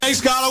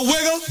Snake's got a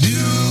wiggle,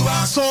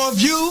 so have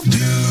you.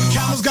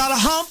 Camel's got a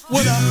hump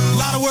with a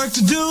lot of work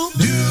to do.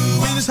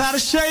 Venus had a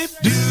shape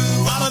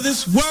out of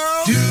this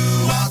world.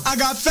 I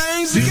got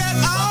things to get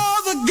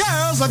all the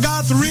girls. I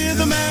got the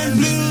rhythm and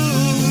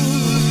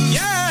blues.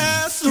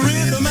 Yes, the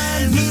rhythm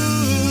and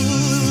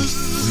blues.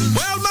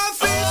 Well, my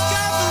feet's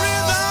got the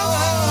rhythm.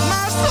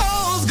 My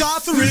soul's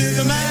got the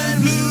rhythm and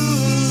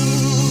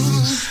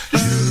blues.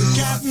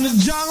 Cat in the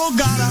jungle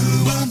got a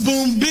boom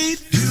boom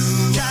beat.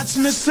 Cats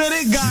in the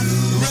city got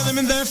rhythm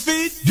in their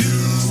feet.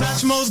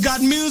 Satchmo's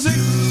got music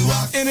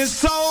in his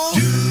soul.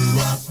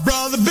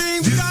 Brother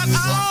Bean's got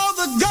all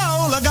the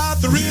gold. I got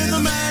the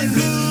rhythm and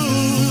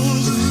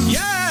blues.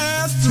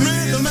 Yes, the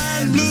rhythm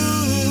and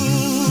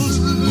blues.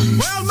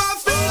 Well, my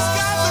feet's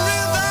got the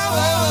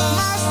rhythm.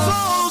 My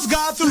soul's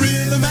got the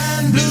rhythm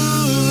and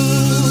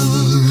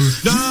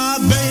blues. Nah,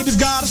 baby's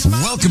got a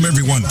smile. Welcome,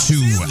 everyone, to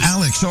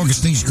Alex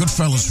Augustine's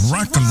Goodfellas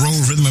Rock and Roll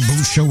Rhythm and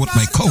Blues Show with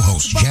my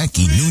co-host,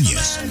 Jackie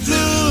Nunez.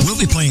 We'll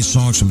be playing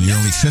songs from the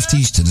early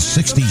 50s to the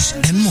 60s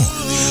and more.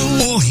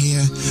 All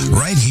here,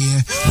 right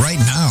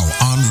now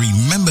on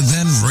Remember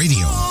Then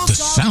Radio, the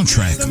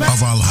soundtrack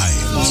of our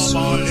lives.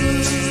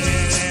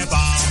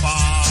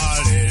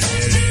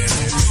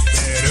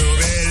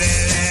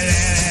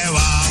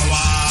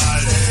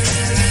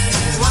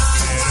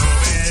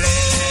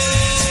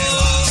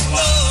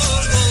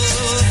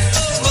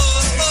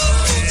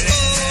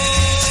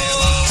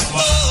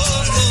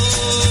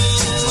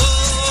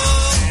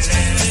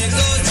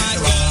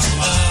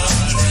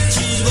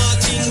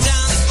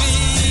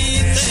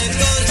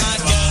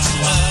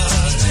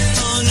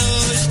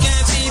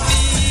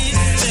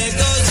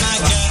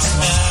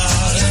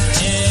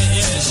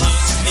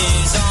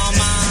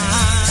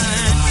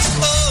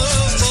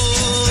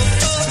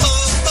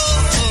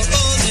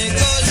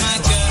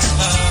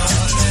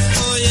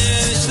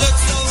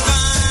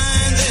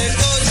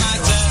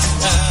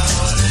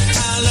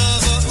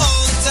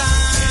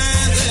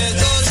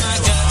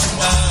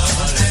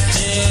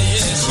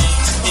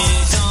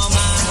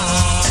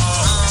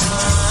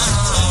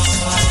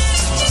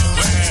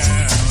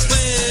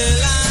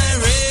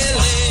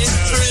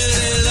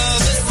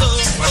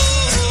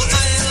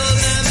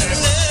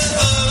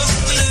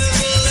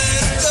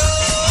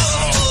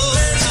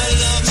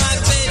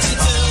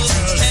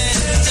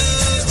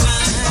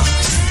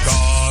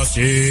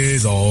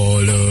 She's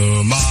all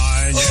of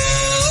mine, yeah.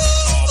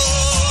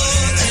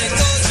 There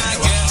goes my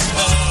girl.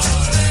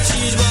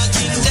 She's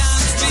walking down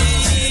the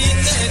street.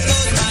 There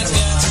goes my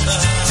girl.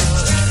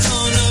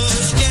 Oh no,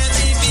 she can't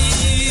be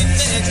beat.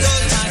 There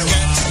goes my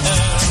girl.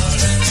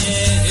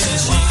 Yeah,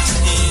 she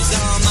is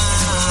all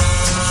mine.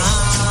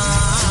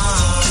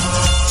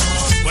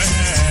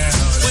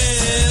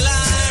 Well, I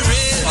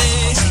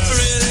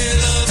really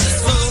love this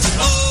boat.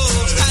 Oh,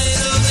 I'll never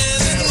let go.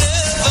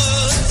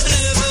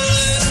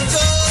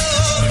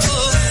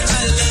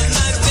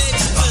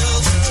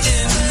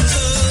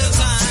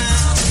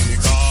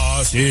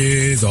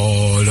 She's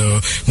all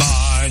of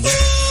mine, yeah.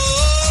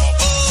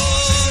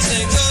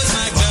 There goes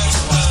my girl.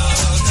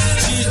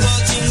 She's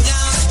walking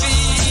down the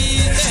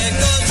street. There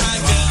goes my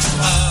girl.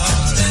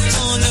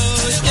 Oh no,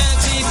 she can't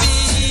be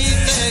beat.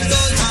 There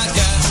goes my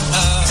girl.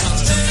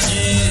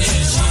 Yeah,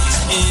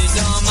 she is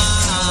all mine.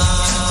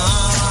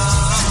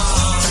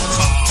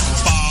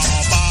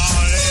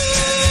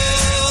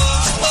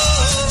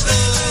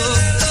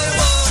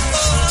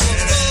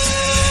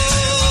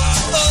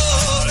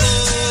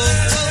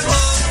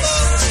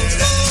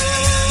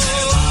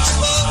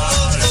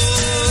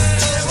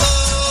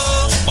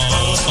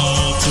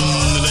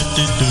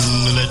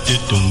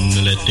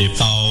 Let it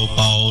bow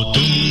bow,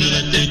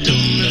 let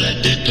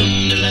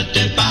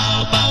it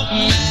bow bow.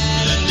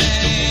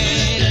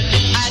 Madeline,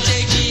 I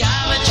take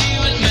geometry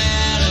with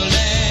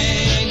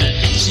Madeline.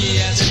 She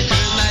has a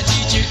word my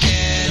teacher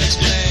can't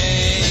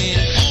explain.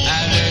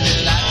 I learned a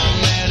lot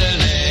from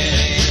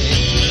Madeline.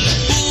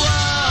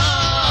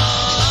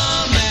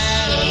 Whoa,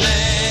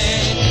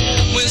 Madeline.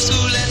 When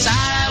school ends,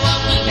 I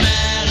walk with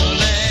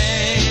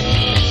Madeline.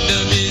 The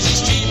busy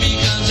street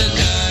becomes a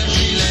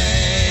country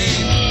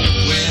lane.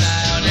 When I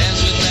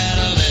dance with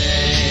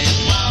Madeline.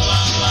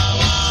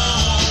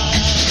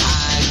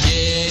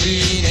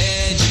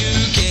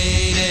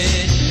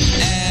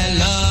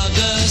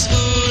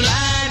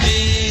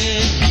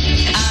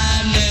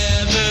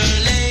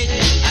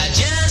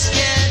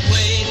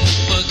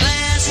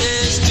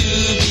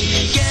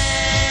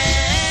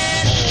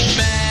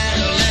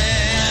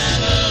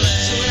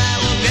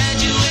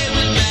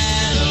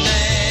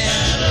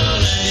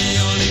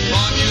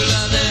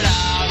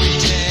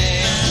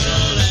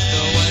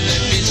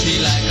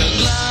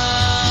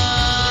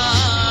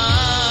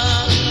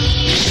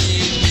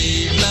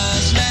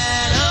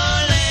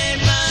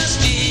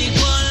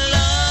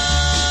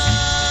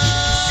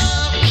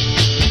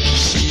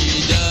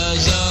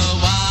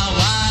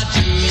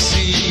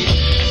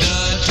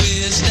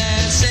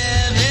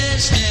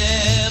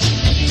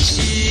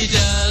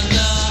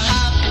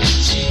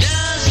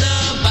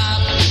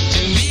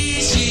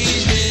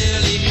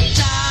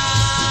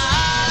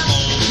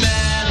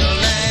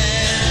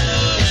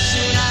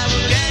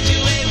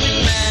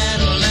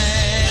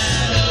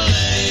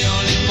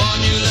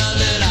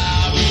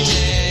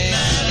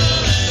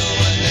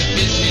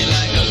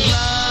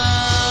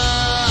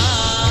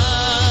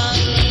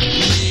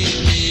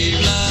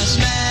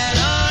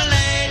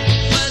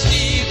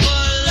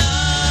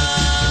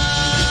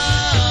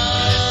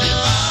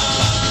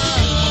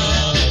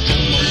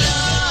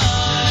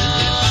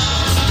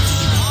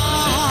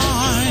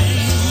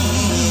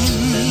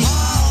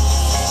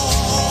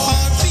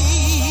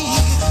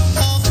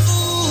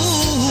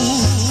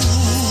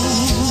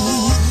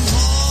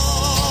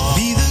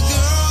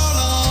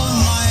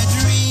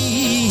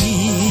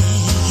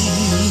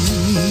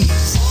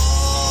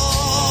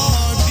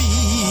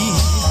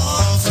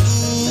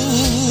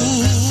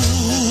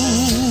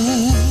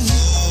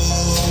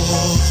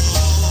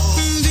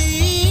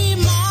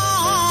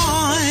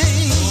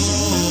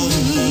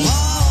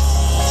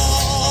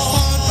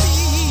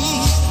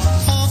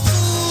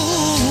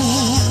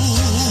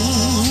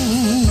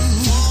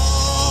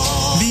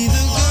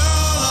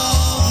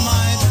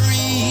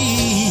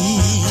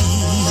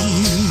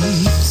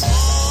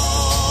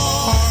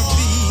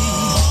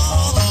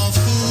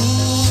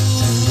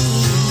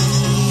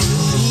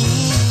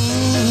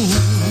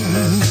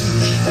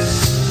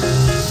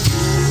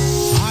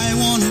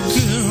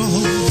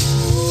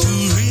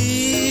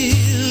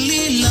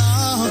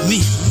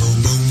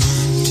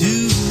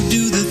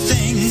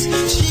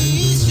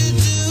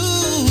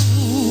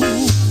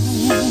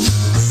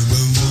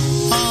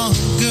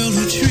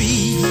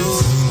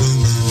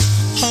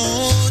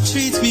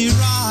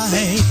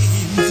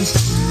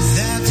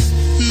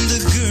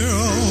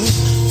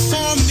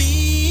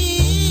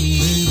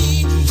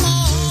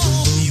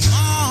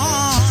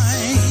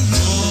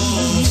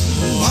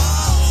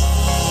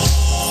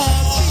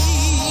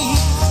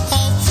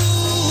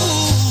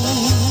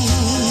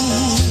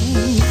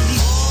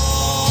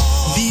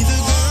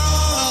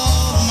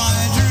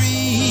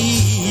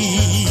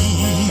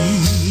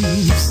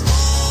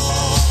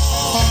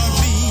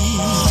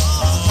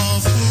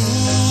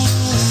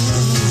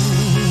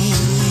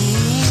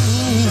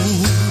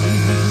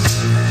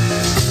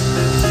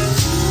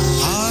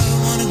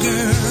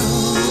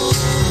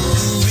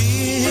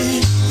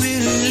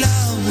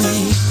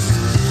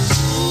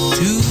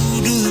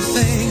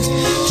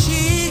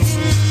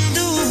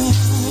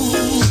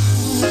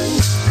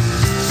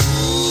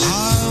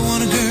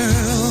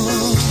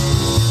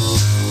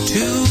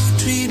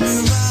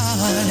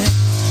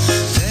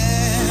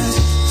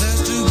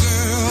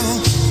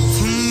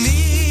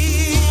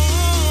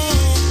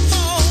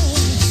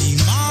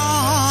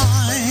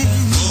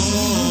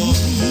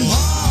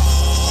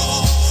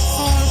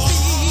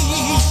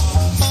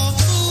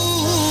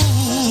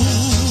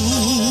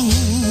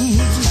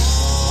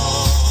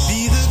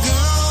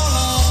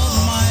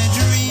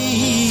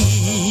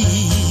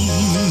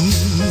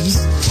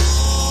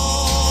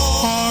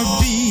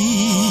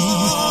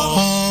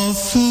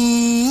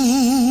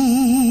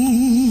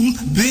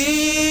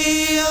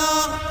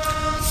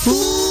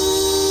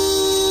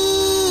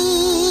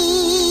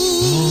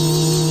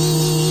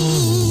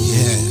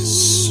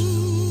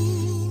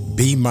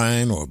 Be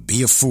Mine or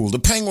Be a Fool. The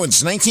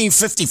Penguins,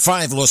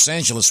 1955, Los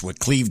Angeles, with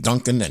Cleve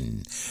Duncan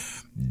and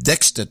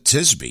Dexter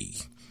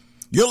Tisby.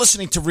 You're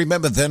listening to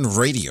Remember Then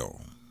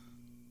Radio,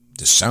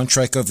 the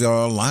soundtrack of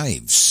our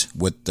lives,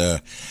 with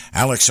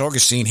Alex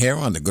Augustine here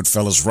on the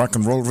Goodfellas Rock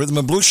and Roll Rhythm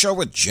and Blues Show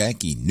with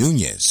Jackie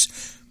Nunez.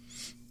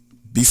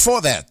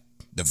 Before that,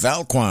 the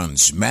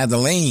WALXNY,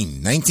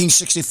 Madeleine,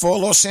 1964,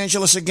 Los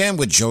Angeles again,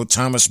 with Joe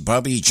Thomas,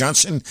 Bobby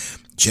Johnson,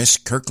 Jess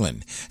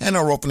Kirkland. And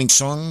our opening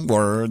song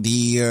were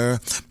the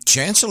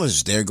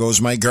Chancellors, There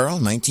Goes My Girl,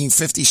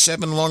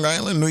 1957, Long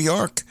Island, New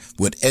York,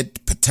 with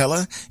Ed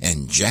Patella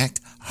and Jack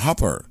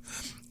Hopper.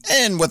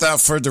 And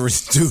without further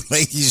ado,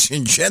 ladies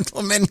and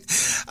gentlemen,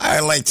 I'd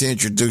like to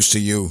introduce to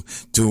you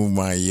to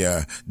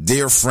my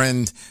dear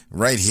friend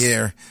right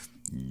here,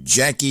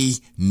 Jackie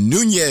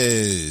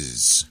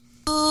Nunez.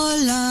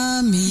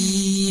 Hola,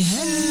 mi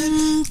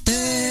gente.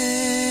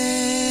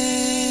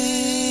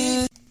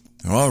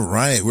 All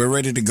right, we're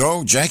ready to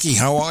go. Jackie,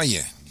 how are you?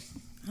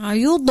 How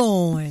you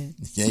doing?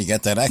 Yeah, you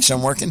got that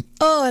accent working?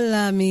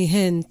 Hola, mi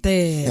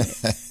gente.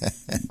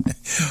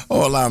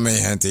 Hola, mi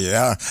gente.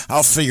 Yeah,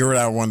 I'll figure it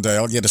out one day.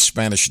 I'll get a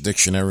Spanish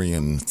dictionary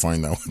and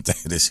find out what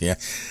that is here.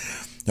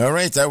 All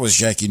right, that was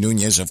Jackie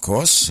Nunez, of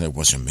course. It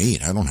wasn't me.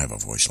 I don't have a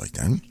voice like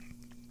that.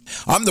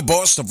 I'm the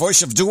boss, the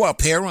voice of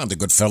doo-wop here on the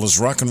Goodfellas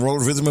Rock and Roll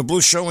Rhythm and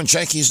Blues Show, and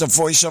Jackie's the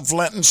voice of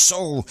Latin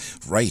Soul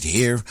right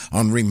here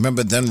on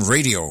Remember Then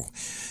Radio.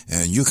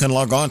 And you can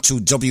log on to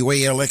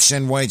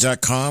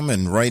WALXNY.com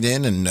and write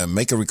in and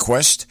make a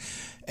request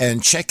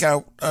and check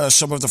out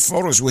some of the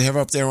photos we have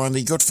up there on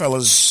the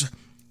Goodfellas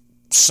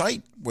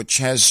site, which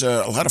has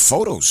a lot of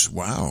photos.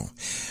 Wow.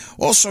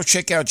 Also,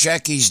 check out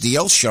Jackie's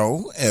DL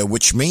show,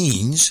 which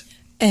means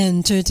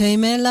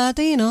Entertainment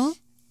Latino.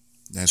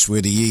 That's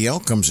where the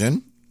EL comes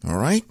in. All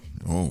right?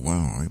 Oh,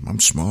 wow. I'm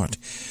smart.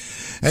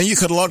 And you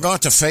could log on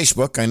to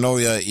Facebook. I know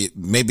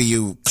maybe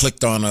you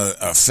clicked on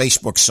a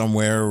Facebook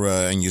somewhere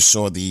and you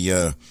saw the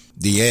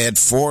ad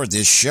for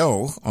this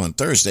show on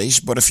Thursdays.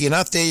 But if you're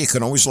not there, you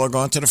can always log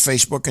on to the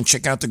Facebook and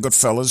check out the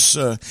Goodfellas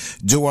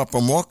Do-Up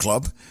or More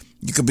Club.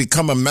 You could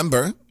become a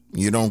member.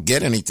 You don't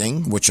get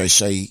anything, which I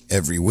say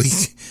every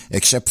week,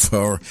 except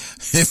for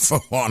info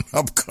on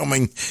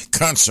upcoming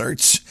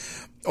concerts.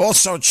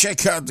 Also,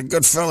 check out the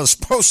Goodfellas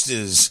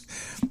posters.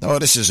 Oh,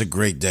 this is a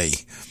great day.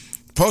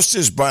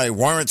 Posters by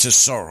Warrant of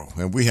Sorrow.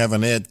 And we have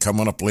an ad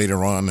coming up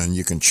later on, and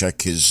you can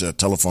check his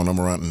telephone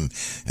number out. And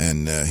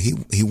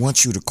he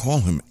wants you to call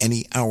him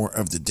any hour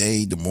of the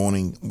day, the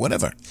morning,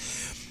 whatever.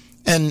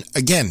 And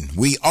again,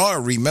 we are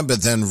Remember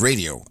Then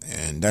Radio,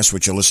 and that's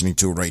what you're listening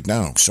to right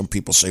now. Some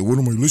people say, what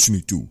am I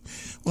listening to?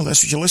 Well,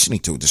 that's what you're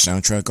listening to, the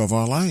soundtrack of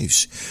our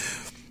lives.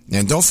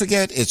 And don't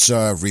forget, it's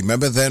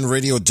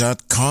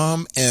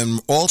rememberthenradio.com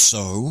and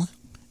also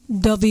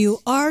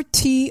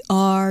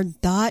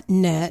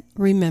WRTR.net,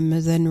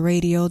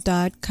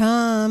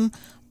 rememberthenradio.com,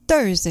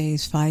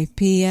 Thursdays, 5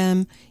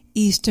 p.m.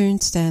 Eastern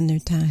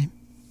Standard Time.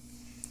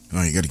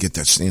 Oh, you got to get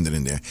that standard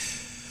in there.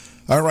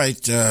 All right,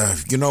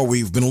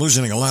 we've been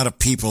losing a lot of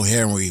people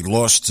here, and we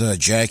lost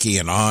Jackie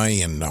and I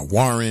and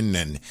Warren,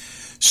 and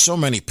so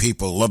many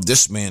people love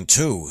this man,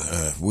 too.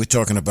 We're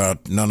talking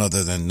about none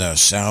other than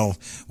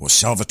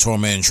Salvatore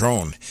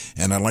Mandrone,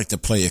 and I'd like to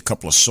play a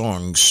couple of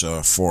songs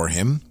for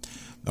him.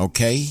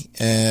 Okay,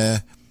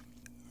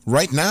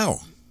 right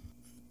now,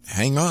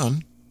 hang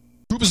on.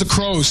 Group is the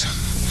Crows,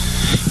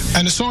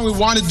 and the song we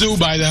want to do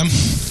by them,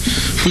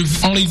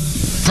 we've only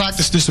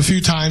practiced this a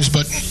few times,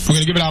 but we're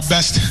going to give it our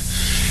best,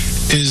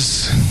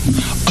 is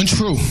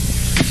Untrue.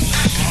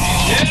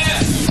 Yeah.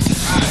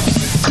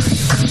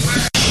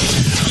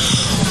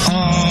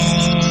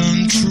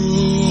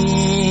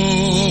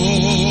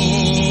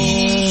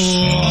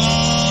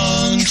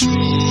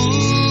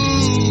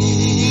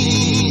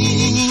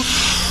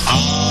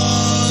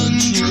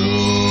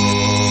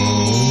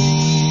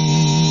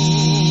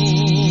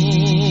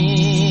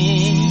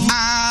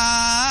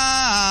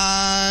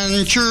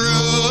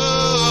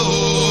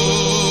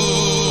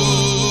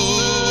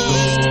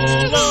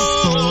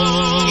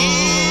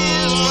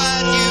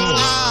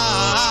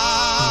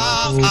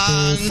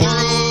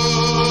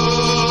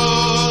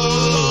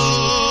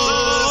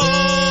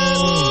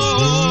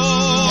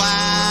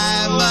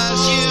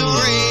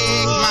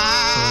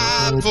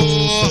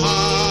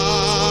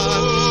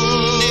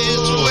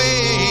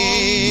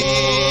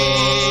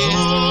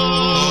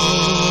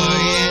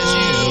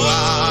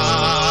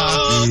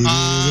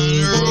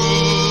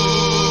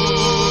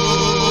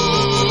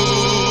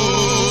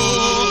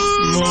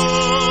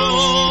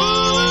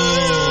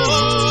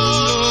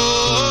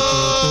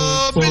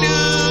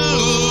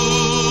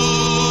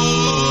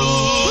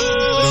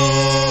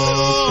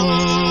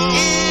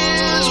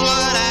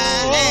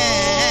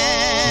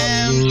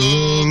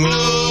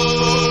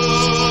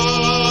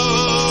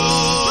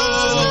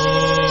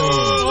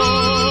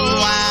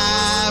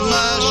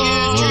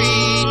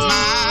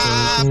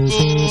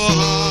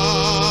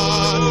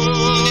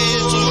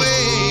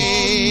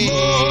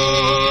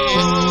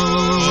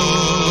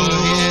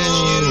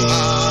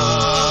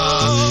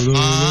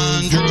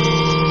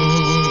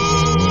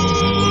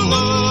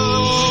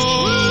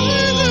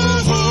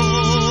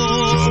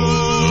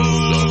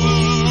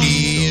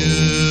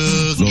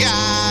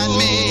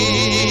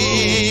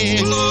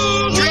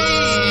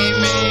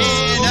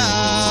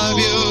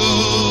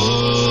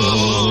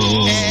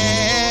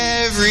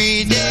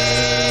 every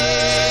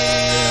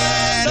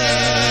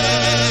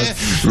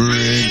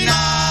night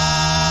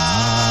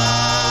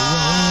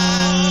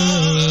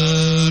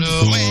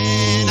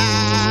when I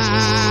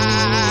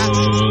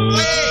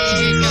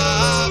wake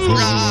up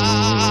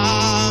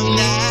from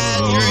that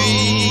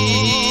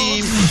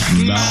dream.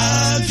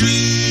 My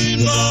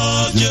dreams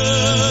are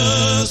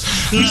just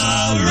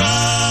not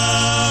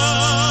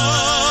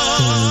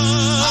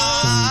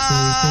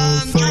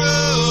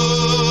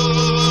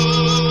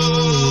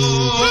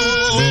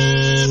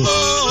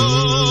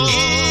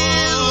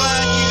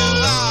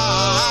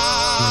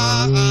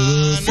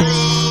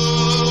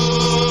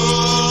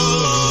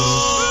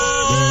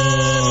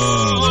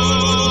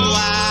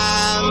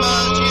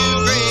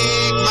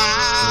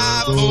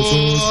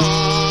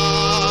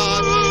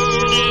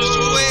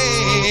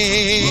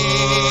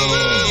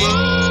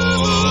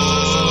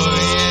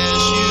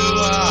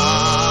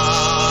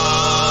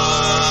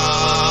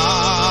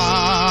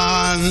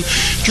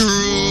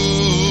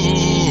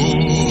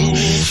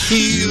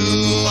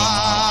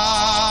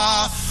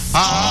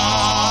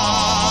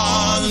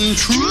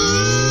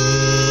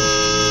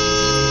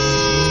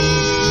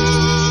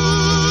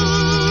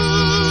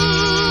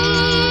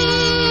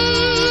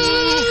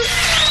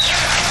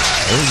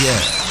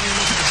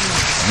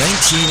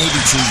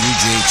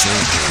UGHA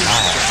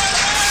live.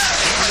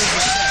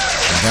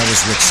 And that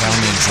was with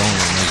Sound and Joan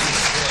on lead.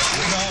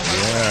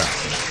 Yeah.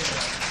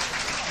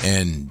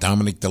 And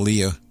Dominic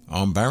D'Elia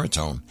on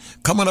baritone.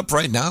 Coming up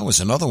right now is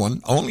another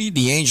one, Only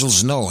the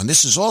Angels Know. And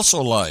this is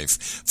also live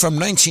from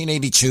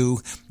 1982,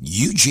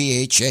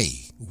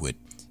 UGHA with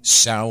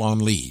Sal on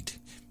lead.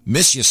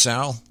 Miss you,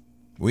 Sal.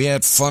 We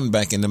had fun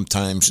back in them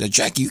times.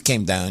 Jackie, you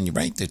came down, you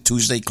right? The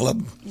Tuesday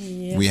Club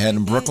we had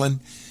in Brooklyn.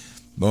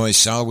 Boy,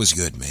 Sal was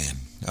good, man.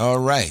 All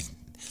right.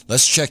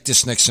 Let's check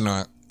this next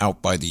one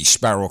out by the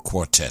Sparrow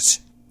Quartet.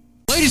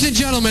 Ladies and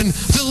gentlemen,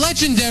 the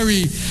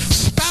legendary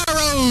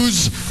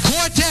Sparrows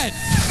Quartet.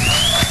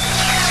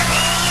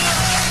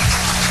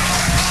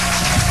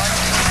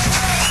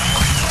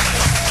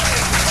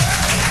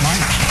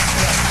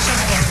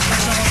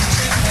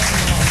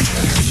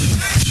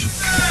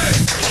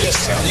 Yes,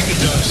 Sal, you can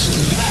do it.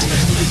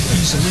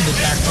 He's a little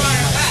back from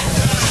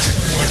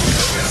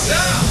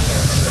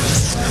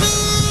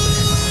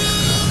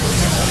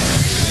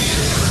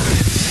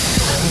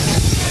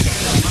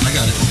I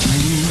got it.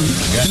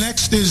 The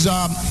next is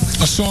a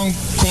song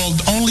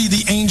called Only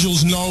the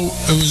Angels Know.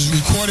 It was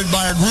recorded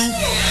by a group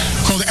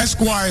called the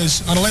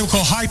Esquires on a label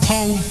called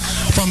Hypo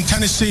from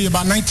Tennessee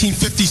about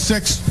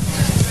 1956.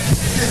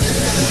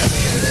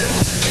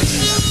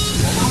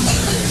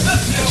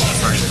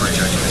 First bridge,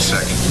 I need a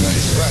second.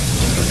 Right.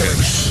 Okay.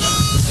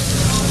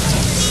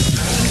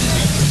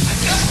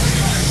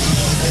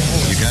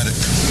 You got it.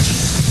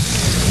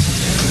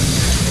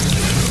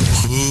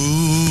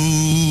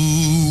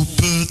 Who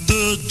put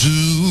the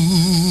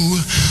dew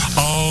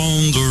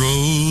on the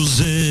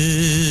roses?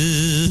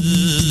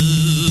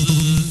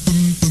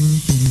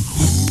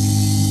 Who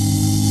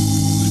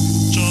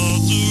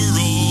taught the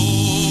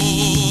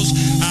rose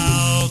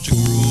how to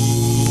grow?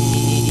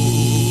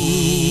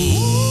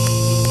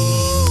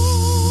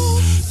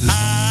 I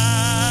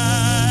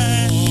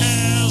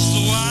asked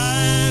the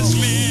wise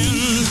men,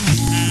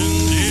 and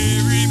they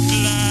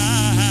replied,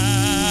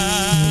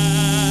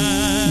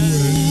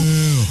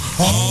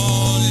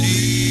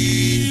 only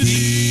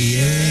the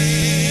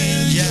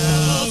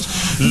angels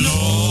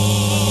know.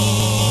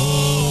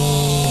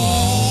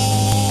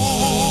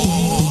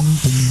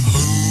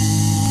 Who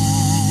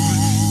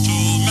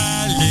told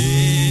my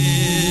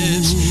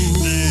lips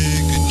they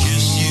could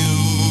kiss you?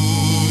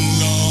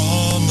 No,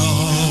 no.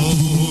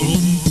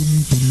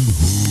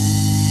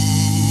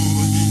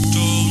 Who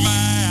told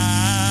my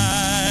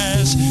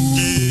eyes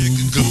they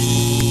could go?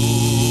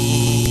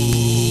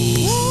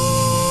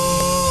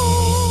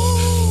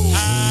 I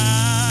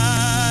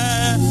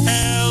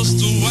asked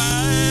the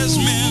wise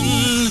men,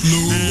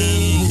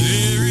 and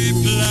they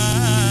replied,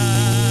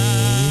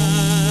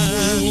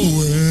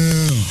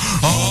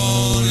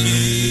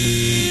 only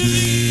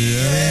the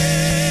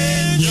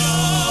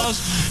angels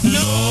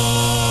know.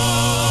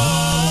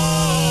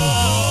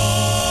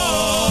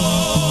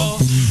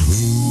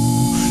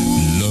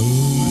 Love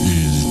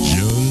is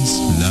just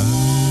like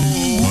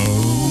a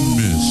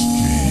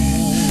mystery,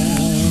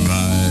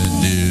 my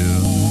dear.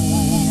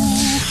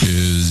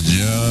 It's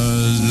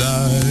just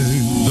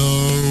like the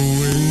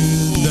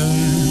wind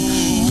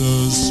and the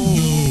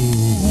snow.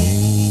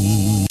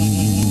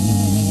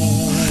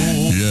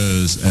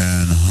 Yes,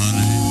 and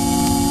honey,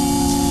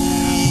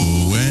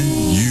 when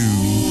you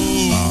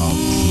are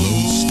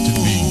close to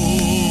me,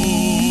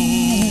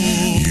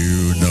 you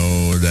know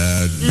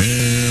that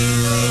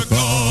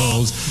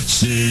miracles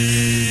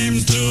seem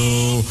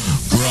to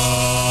grow.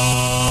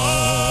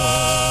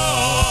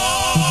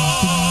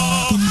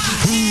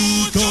 Who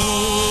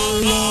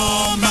told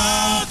a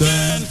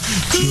mountain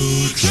to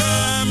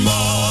tremble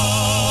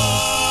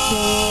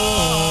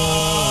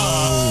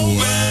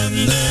when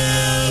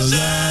there's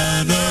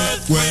an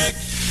earthquake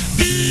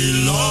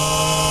below?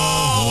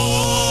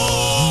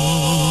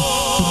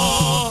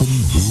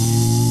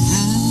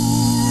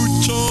 Who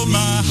told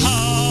my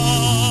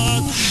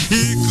heart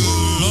it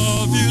could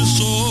love you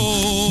so.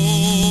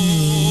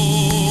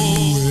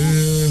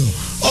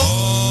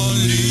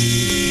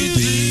 Only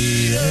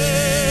the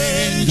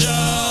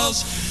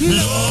angels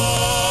know.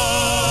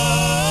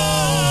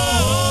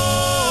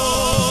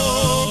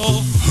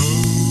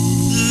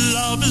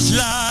 Love is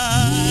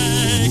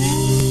like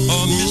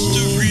a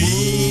mystery,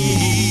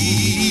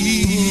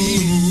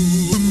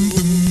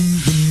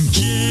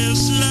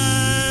 just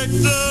like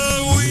the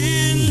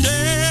wind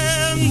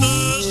and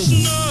the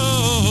snow.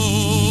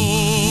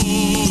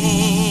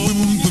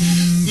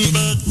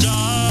 But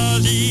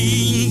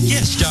darling,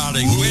 yes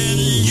darling, when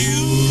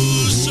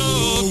you're so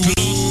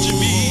close to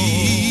me,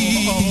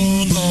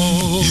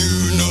 you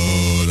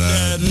know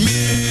that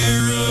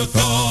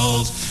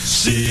miracles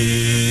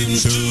seem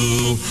to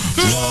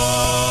flow.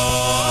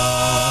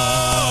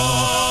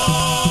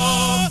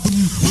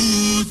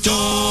 Who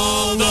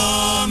told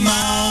the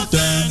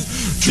mountain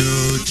to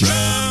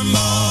tremble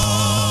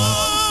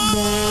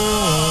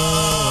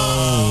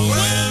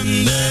when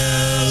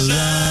there's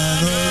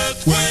an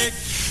earthquake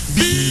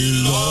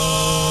below?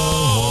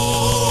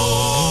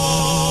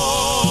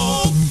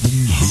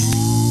 Who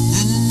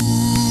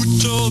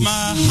told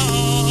my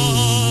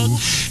heart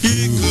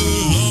it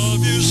could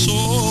love you so?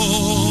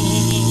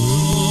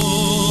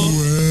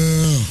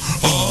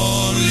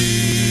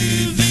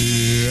 Only the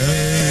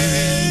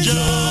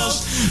angels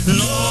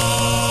know.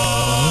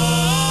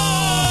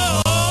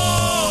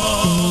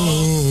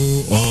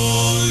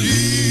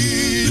 Only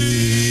the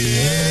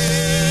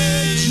angels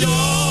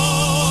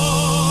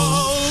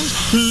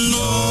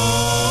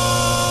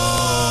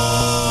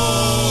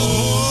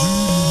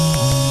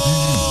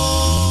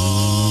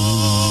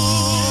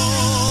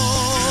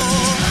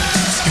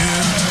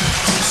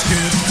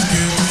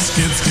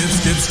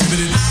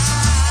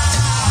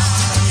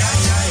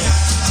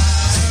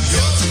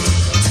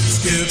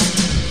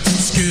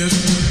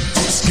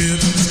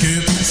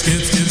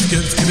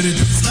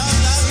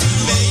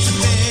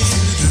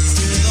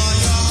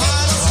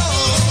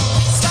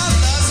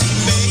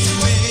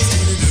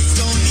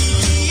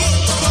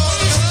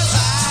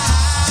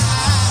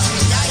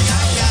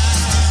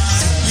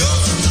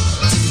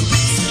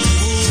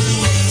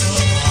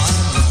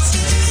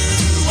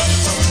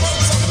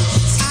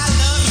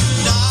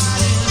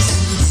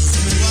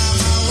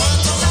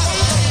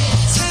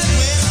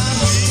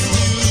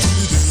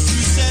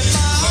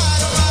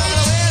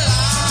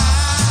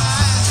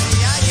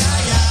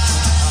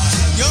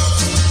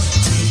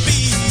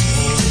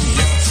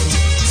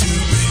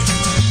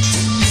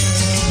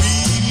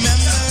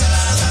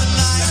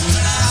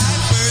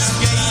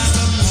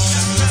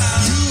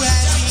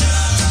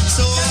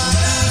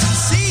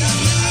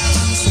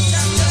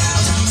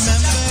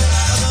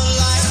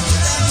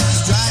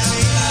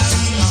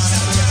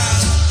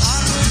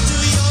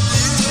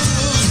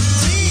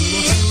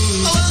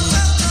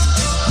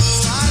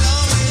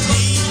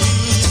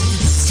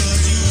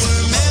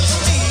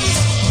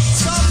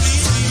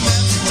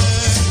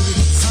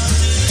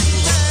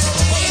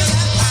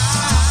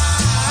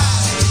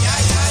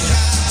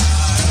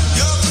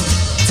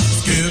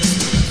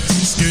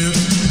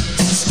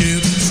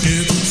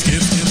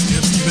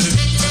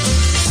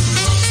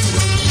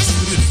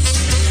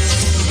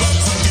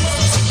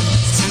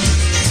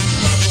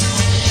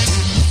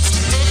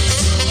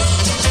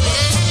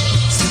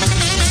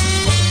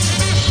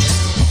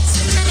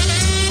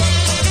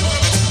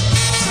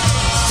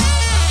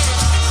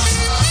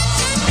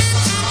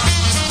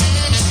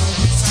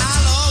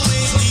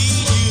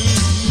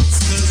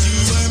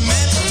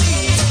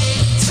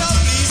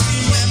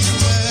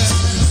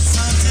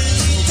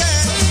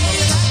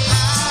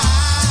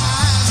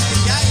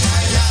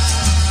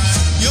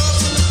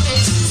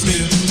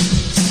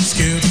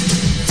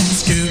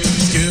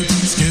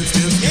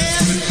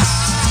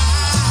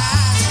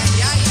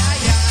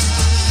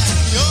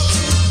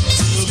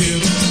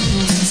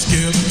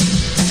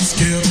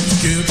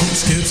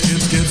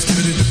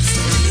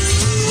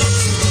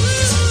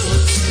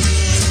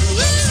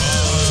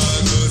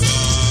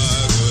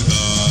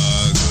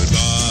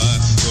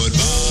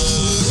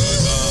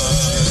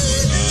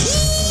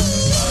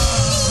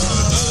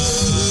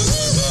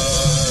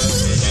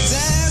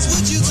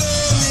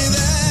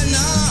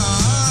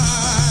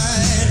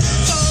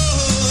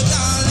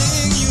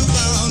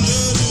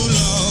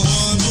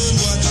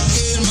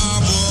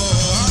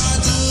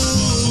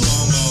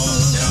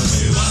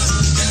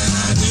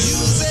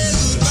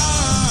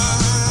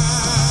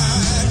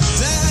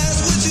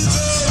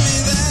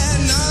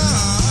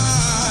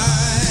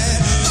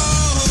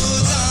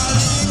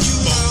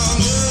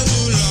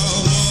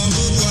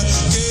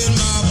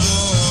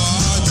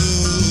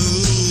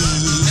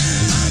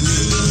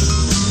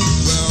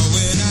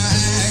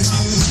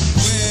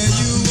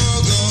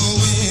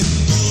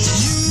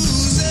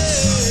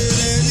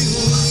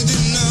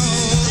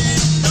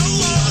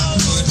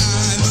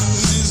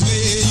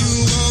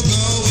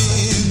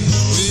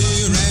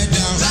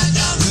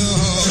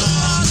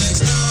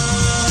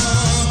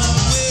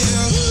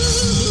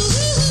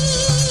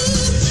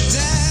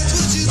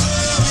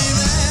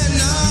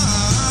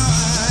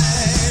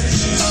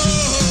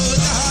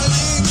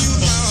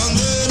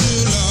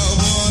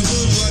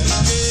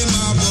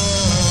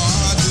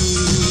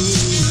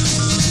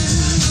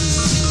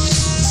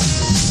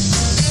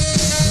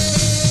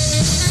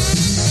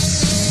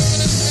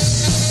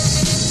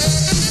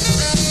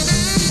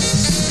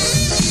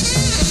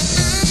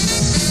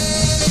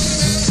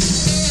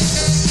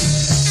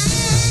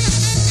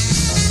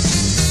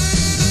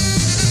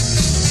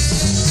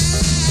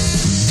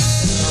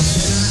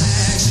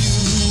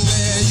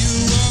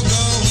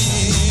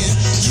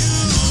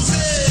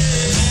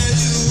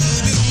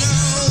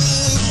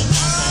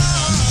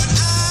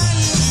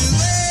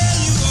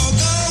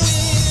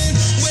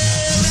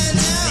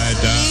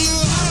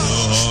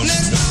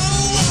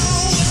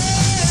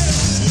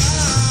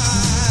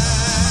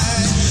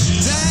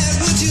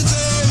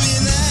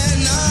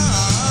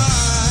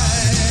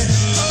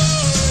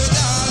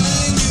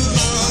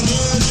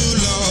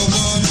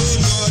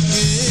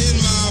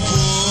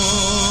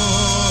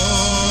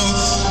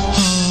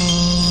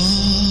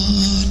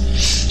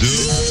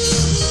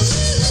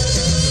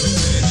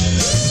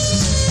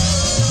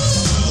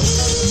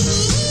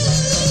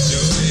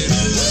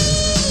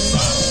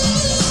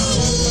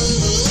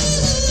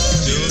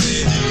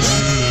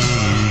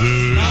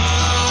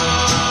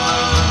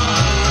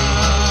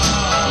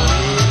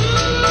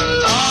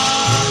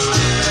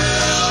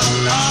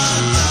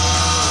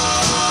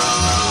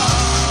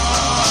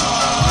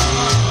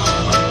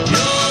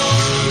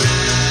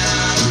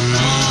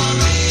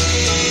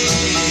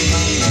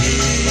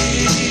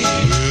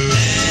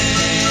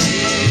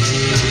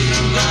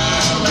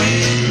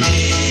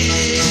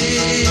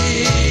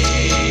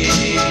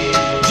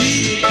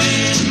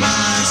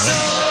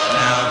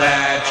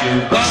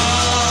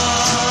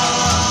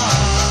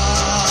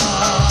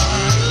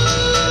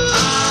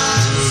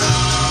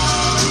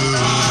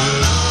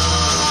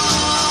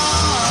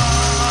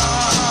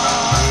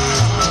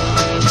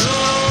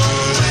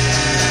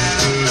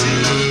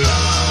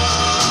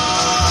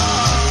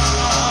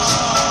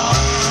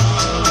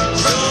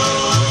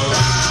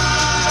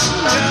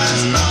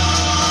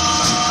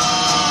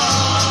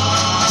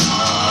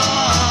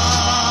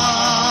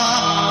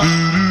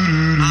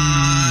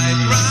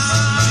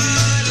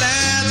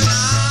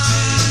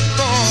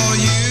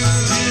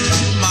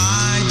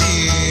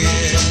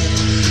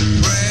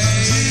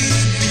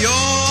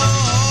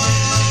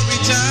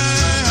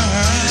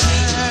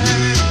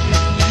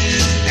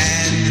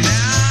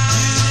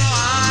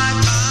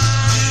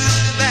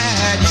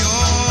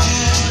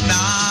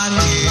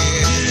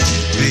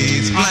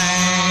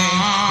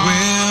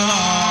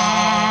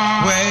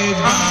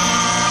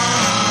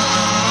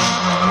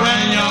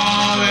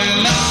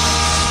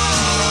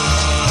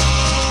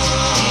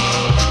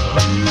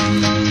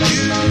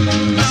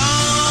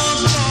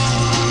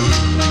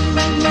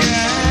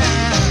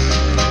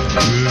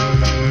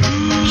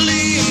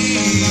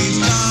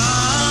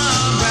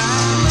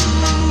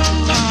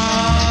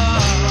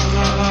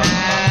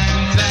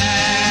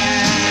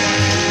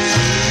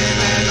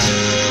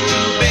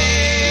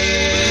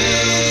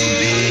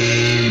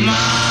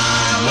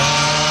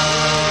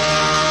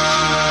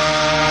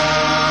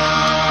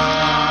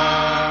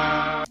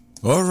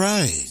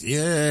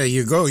There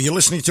you go. You're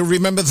listening to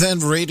Remember Then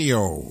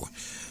Radio,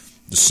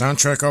 the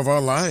soundtrack of our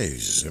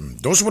lives.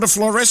 Those were the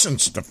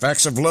Fluorescents, The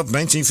Facts of Love,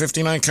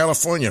 1959,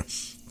 California.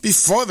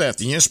 Before that,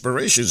 the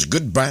Inspirations,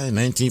 Goodbye,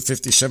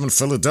 1957,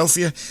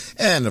 Philadelphia.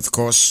 And, of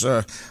course,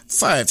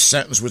 Five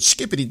Satins with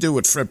Skippity-Doo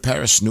at Fred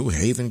Paris, New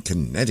Haven,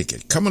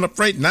 Connecticut. Coming up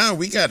right now,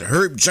 we got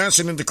Herb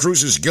Johnson and the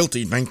Cruisers,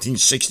 Guilty,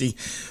 1960,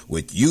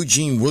 with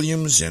Eugene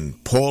Williams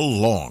and Paul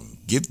Long.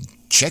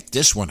 Check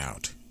this one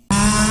out.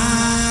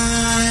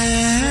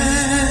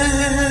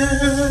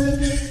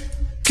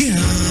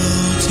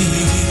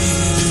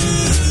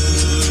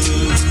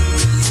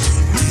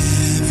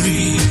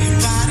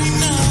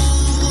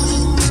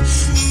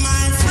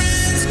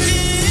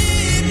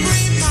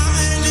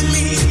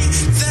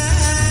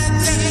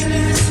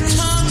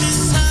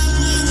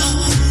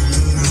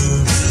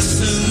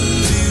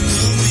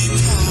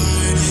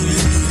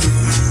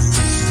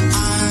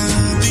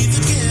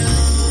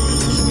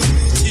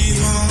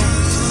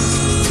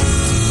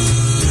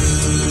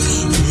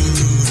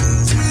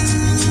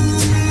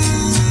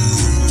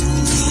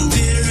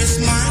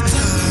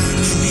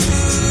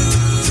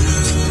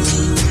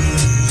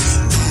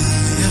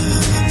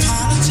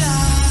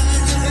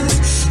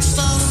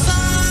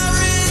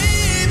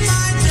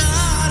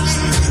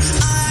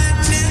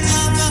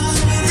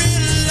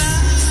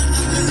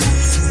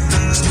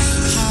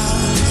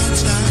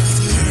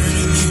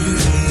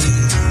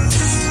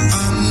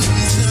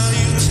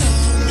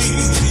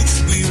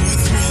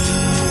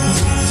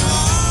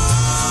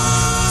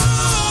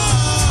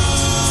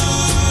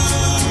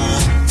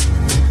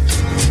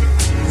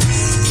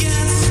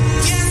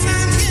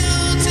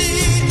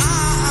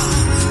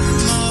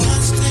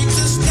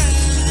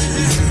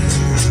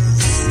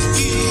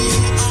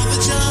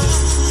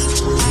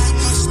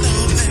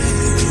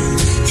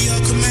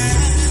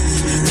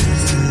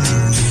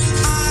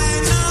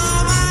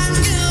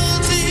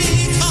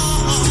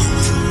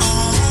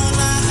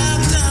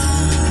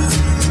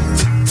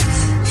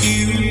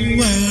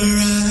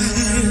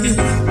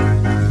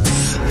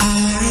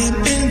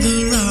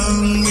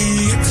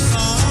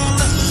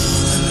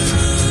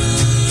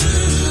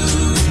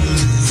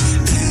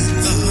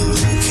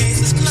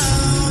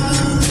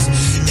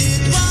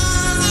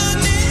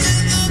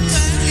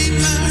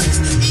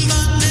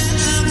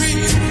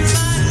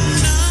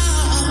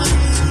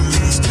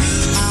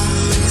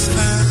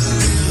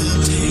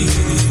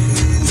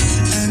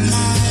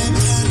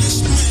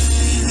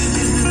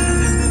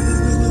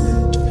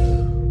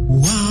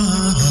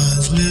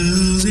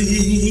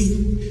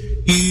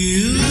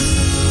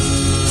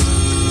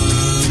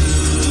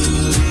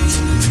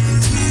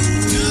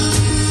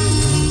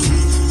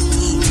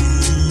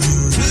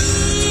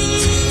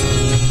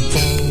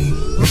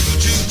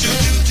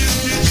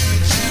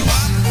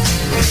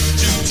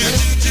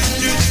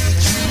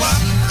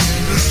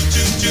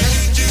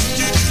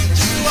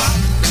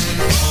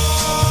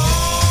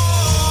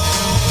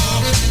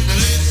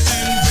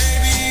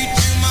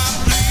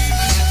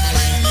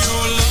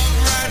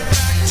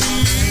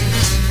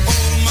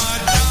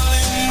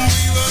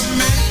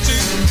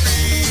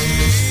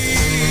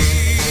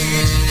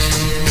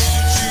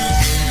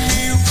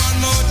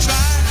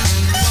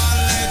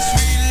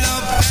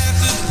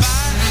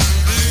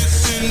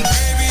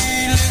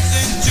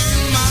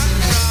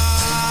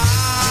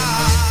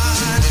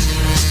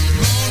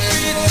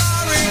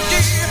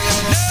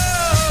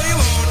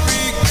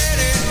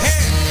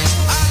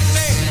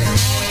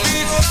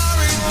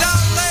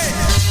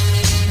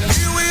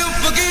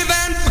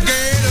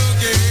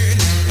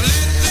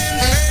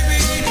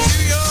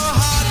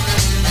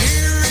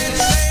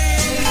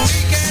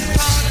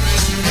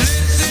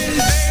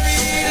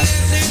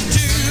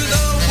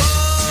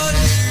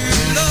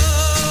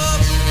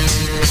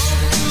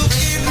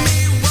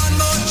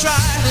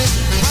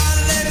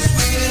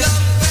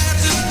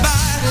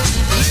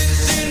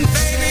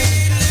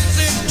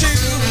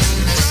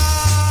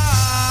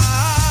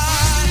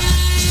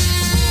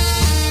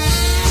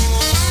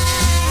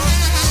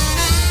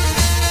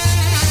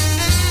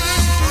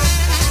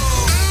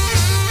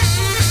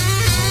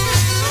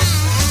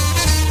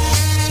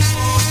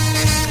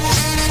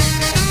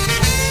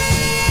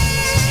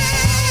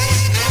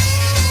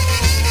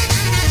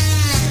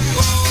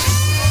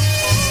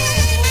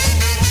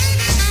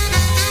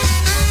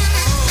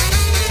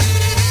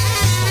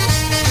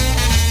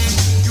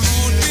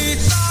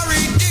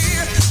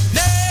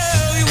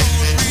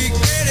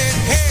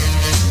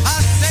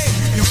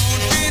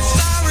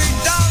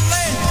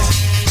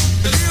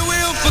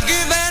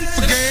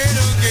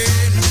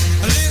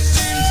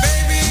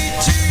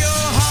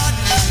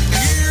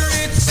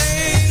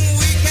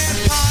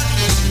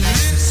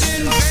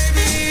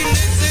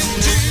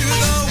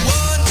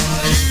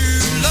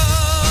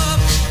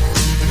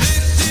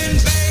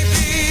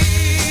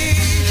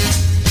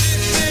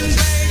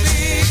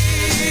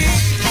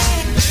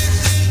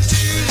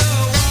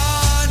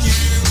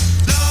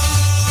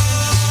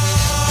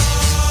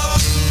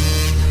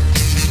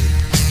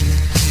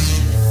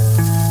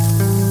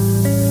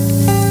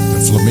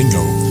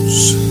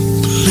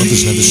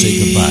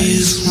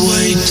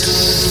 Wait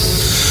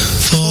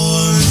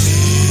for me.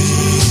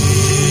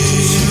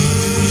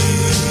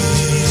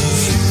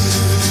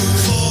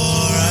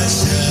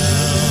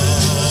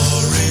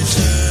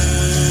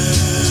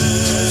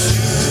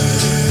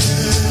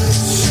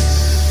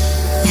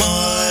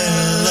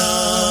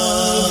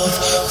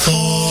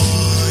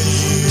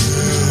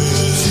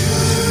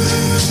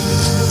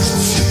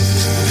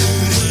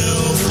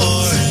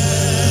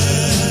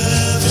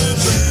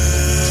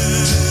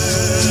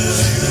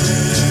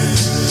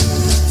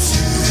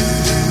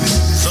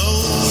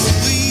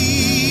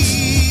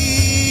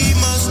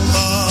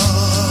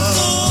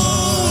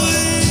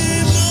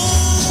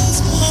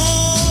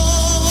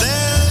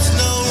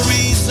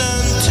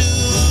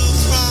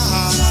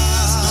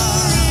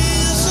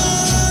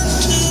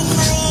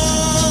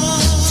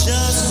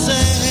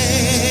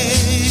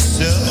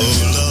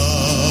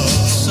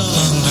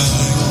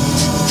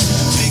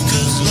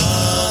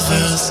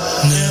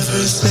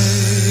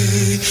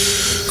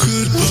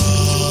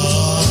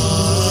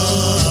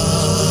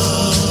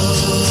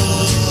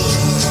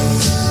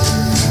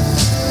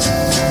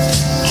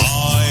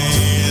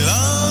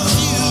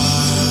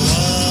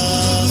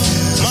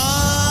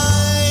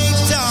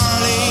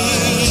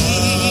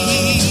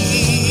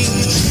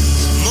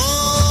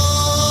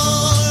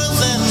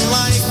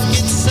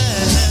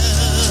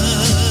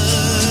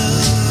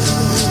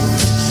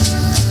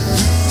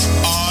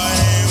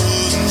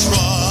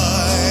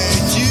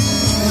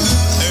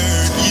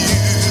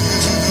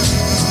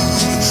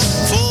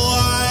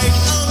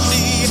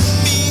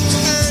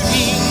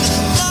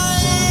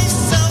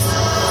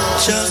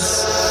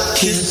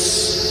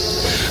 kiss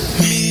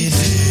me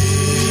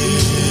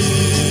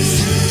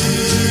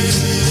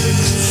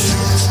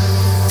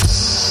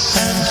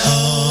and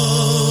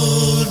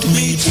hold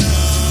me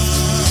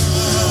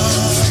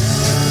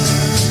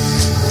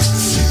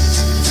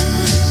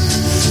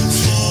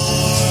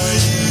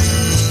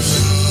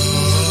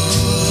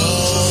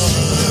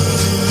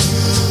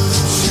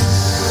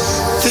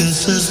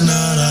this is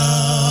not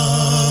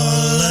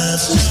our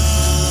last time.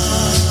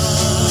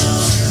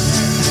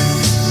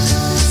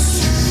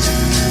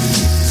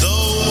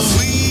 Though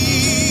we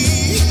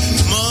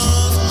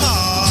must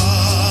part,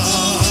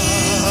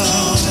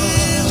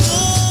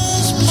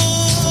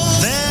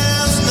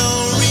 there's no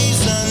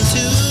reason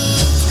to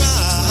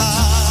cry.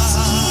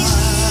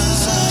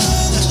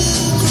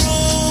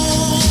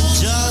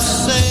 Just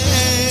say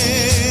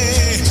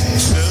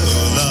to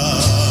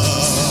love,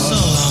 so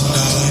long,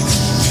 darling,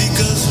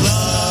 because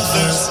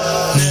lovers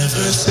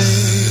never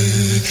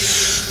say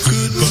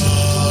goodbye.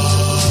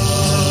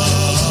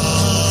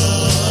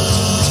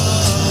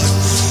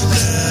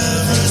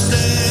 Never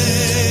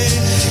say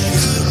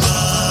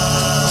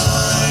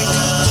goodbye,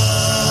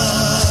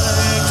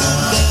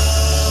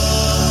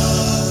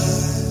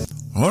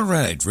 goodbye. All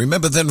right,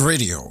 Remember Then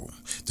Radio,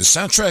 the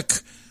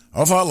soundtrack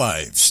of our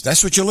lives.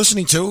 That's what you're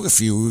listening to. If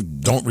you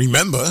don't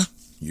remember,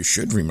 you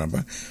should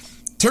remember.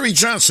 Terry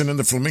Johnson and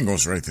the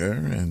Flamingos right there.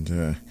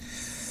 And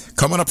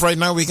coming up right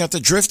now, we got the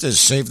Drifters,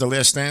 Save the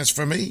Last Dance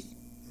for Me.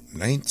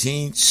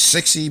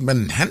 1960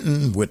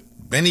 Manhattan with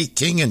Benny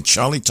King and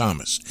Charlie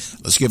Thomas.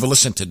 Let's give a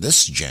listen to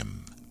this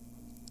gem.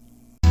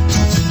 You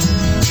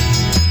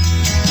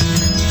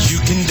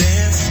can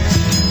dance,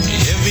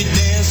 every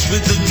dance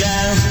with the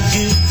guy who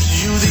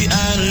gives you the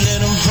eye,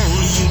 let him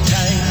hold you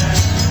tight.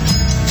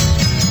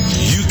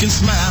 You can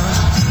smile,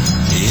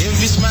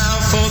 every smile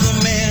for the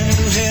man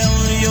who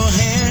held your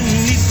hand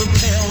neath the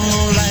pale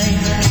moonlight.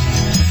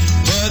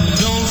 But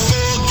don't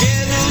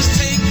forget who's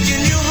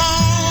taking you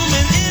home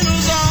and in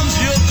whose arms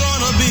you're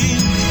gonna be.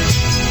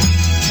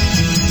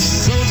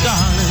 So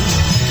darling,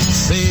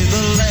 say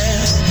the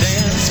last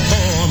dance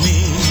for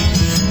me.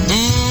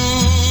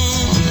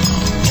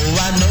 Oh,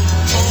 I know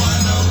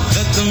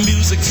that the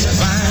music's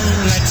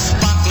fine, like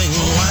sparkling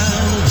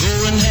wine.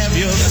 Go and have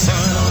your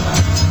fun.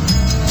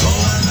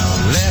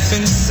 Laugh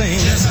and sing.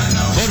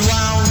 But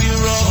while we're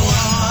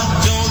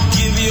apart, don't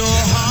give your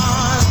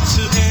heart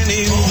to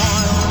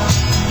anyone.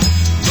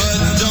 But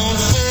don't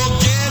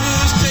forget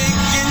who's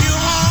taking you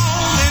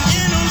home and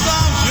in whose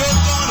arms you're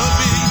gonna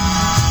be.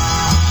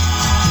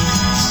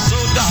 So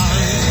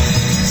darling,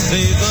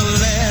 say the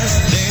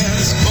last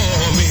dance for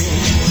me.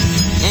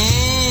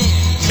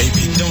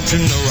 Baby, don't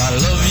you know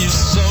I love you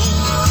so?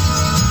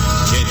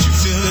 Can't you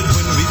feel it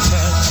when we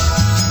touch?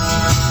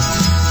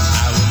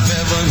 I will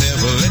never,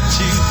 never let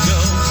you go.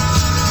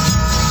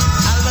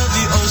 I love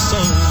you oh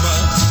so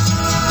much.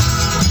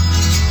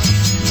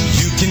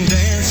 You can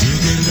dance, go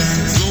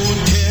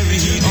and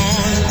carry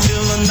on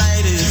till the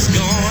night is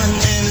gone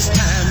and it's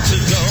time to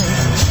go.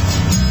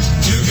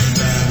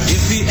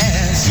 If he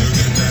asks,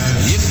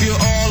 if you're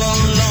all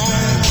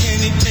alone, can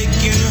he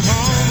take you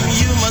home?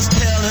 You must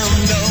tell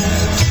him no.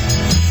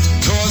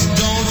 'Cause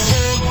don't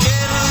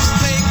forget who's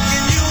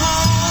taking you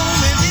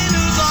home and in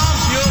whose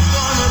arms you're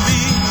gonna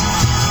be.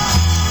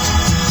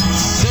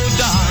 So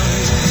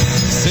darling,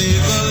 say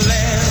the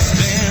last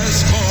dance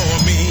for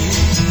me.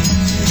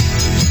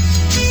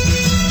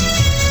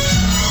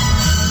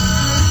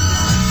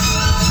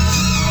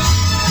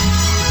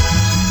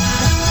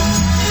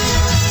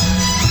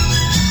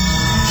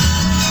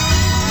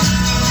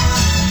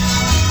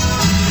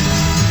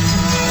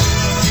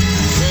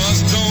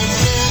 Cause don't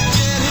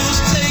forget who's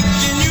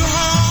taking you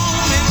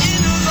home and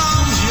in whose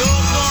arms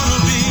you're gonna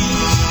be.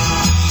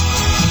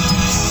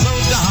 So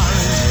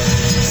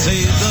darling, say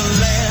the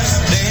last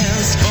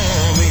dance for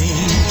me.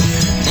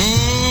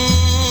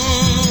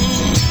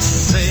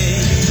 Say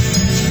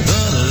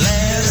the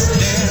last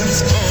dance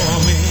for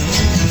me.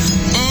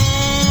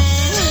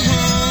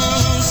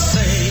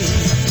 Say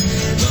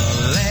the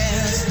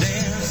last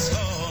dance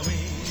for me.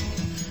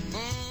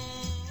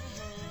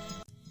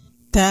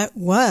 That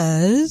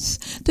was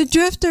the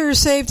Drifters,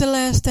 Save the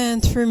Last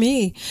Dance for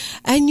Me.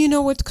 And you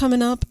know what's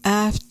coming up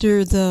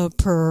after the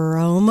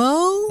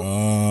promo?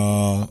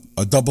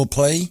 A double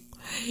play?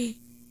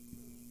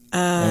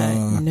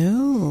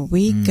 No,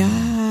 we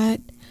got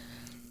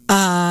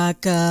a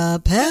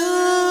cappella.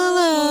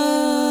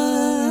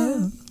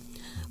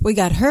 We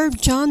got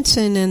Herb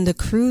Johnson and the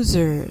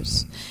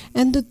Cruisers.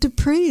 And the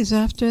Duprees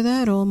after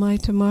that, All My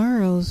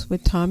Tomorrows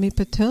with Tommy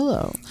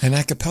Patillo. An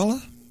a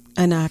cappella?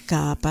 An a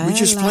cappella. We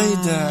just played,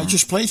 I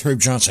just played Herb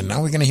Johnson.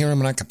 Now we're going to hear him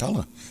in a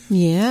cappella.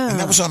 Yeah. And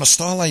that was on a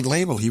Starlight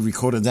label. He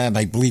recorded that,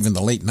 I believe, in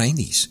the late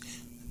 90s.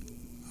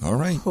 All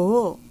right.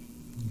 Cool.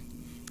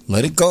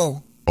 Let it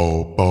go.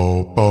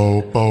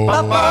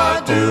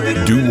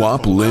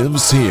 Doo-wop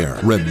lives here.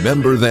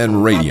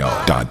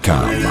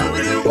 RememberThenRadio.com.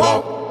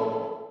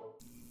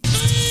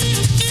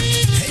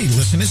 Hey,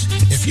 listeners,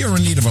 if If you're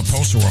in need of a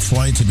poster or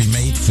flyer to be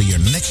made for your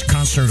next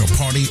concert or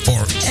party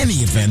or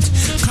any event,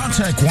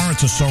 contact Warren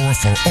Tesoro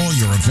for all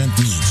your event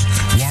needs.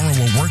 Warren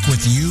will work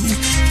with you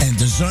and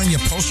design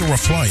your poster or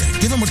flyer.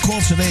 Give him a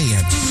call today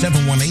at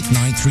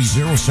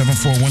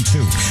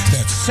 718-930-7412.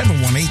 That's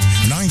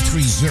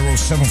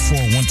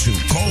 718-930-7412.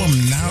 Call him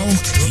now.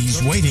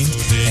 He's waiting.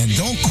 And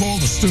don't call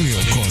the studio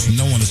because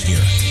no one is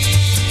here.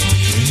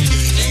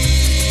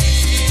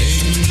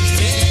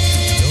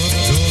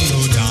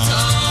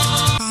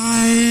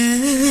 I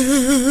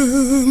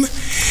am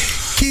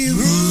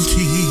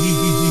guilty.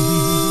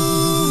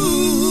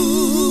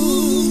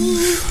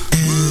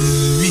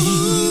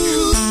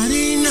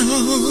 Everybody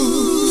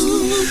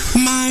knows.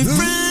 My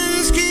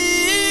friends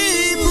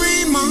keep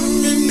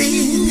reminding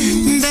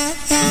me that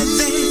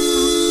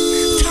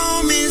they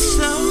told me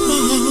so.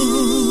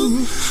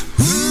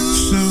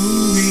 So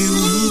we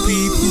will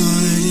be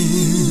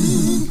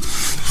parted.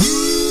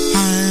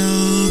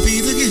 I'll be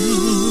the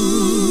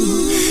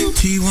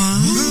guilty one.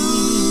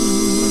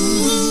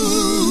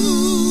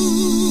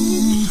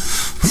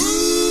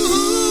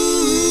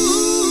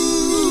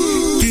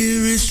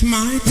 Dearest,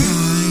 my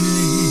darling,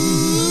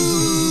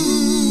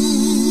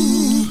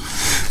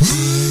 I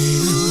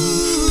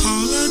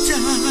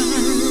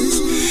apologize.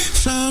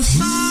 So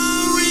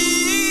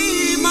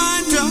sorry,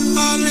 my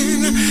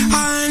darling,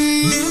 I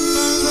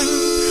never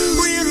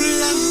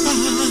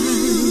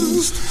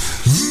realized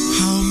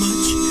how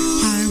much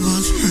I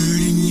was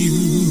hurting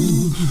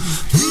you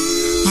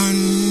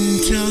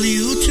until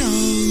you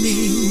told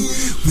me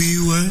we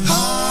were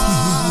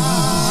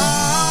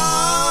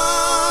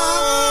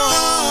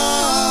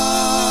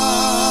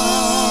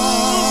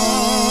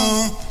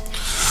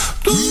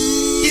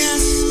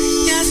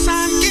Yes,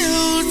 I'm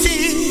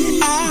guilty.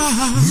 I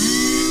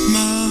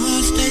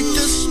must take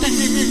the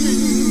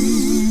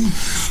stand.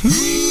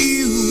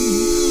 You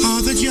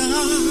are the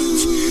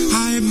judge.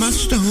 I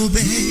must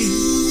obey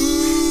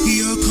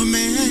your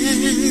command.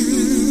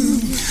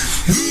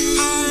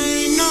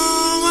 I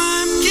know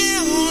I'm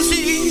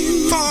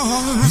guilty for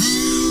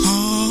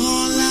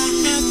all I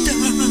have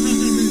done.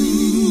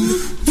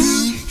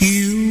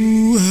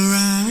 You were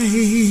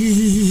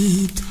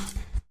right.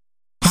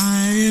 I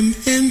am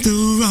in the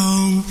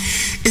wrong.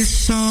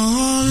 It's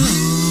all over.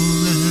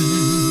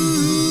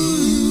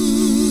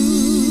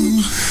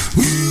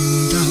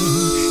 And the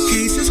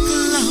case is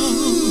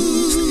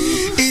closed.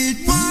 It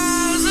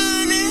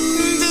wasn't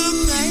in the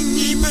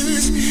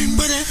papers,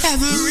 but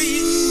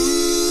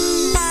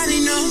everybody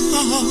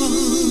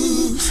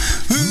knows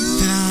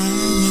that I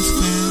was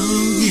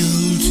found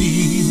guilty.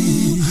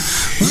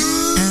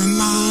 And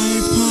my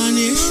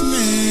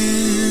punishment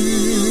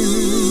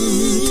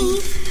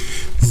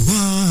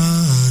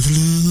was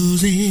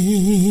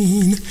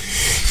losing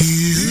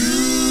you.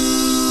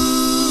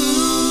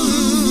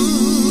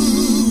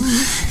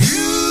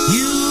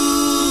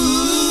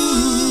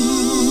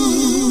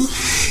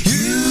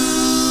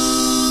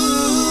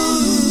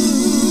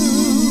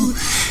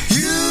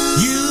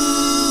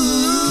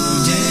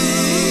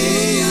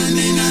 Today I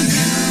may not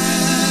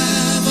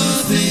have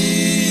a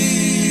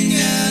thing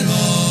at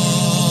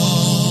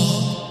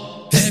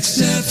all,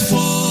 except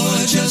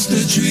for just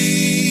a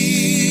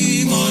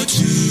dream or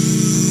two.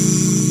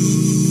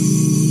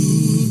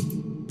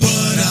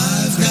 But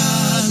I've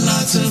got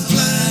lots of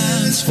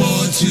plans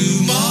for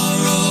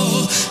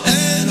tomorrow,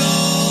 and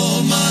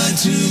all my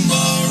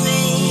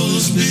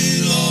tomorrows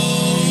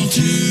belong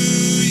to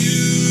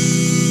you.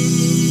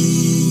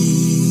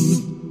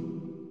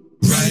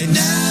 Right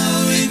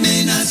now it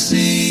may not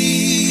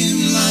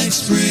seem like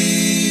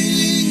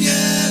spring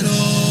at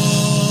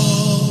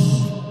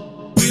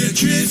all. We're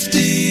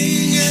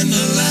drifting and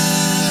the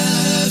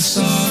laughs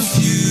are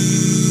few.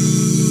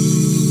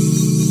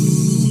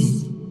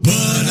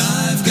 But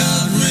I've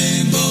got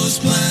rainbows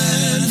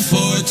planned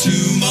for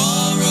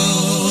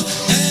tomorrow,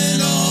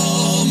 and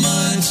all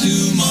my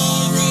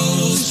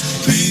tomorrows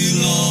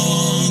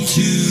belong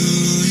to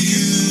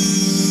you.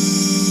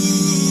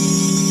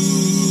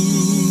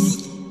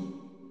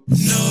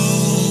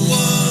 No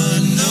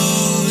one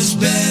knows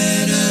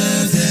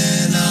better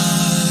than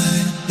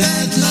I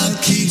that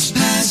love keeps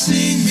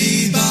passing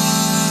me by.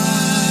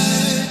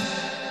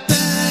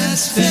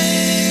 That's fate.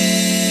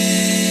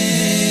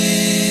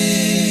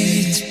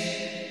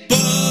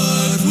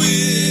 But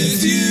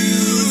with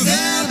you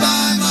there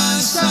by my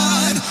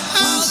side,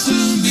 I'll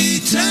soon be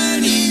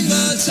turning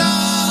the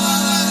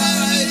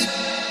tide.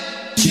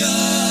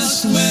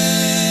 Just wait.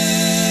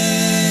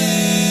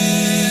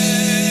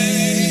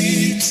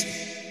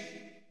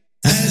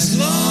 As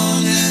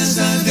long as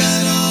I've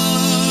got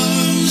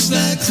arms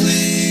that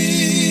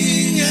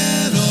cling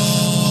at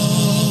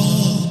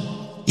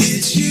all,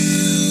 it's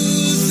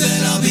you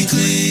that I'll be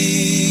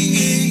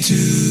clinging to.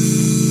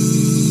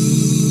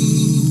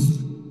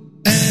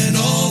 And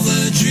all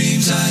the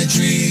dreams I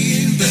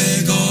dream,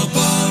 beg or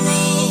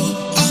borrow,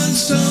 on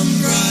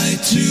some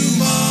bright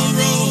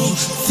tomorrow,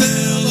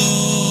 they'll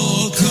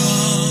all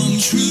come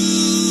true.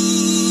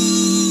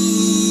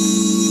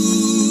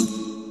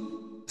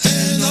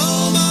 And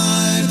all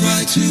my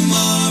bright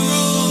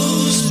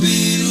tomorrows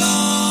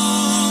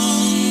belong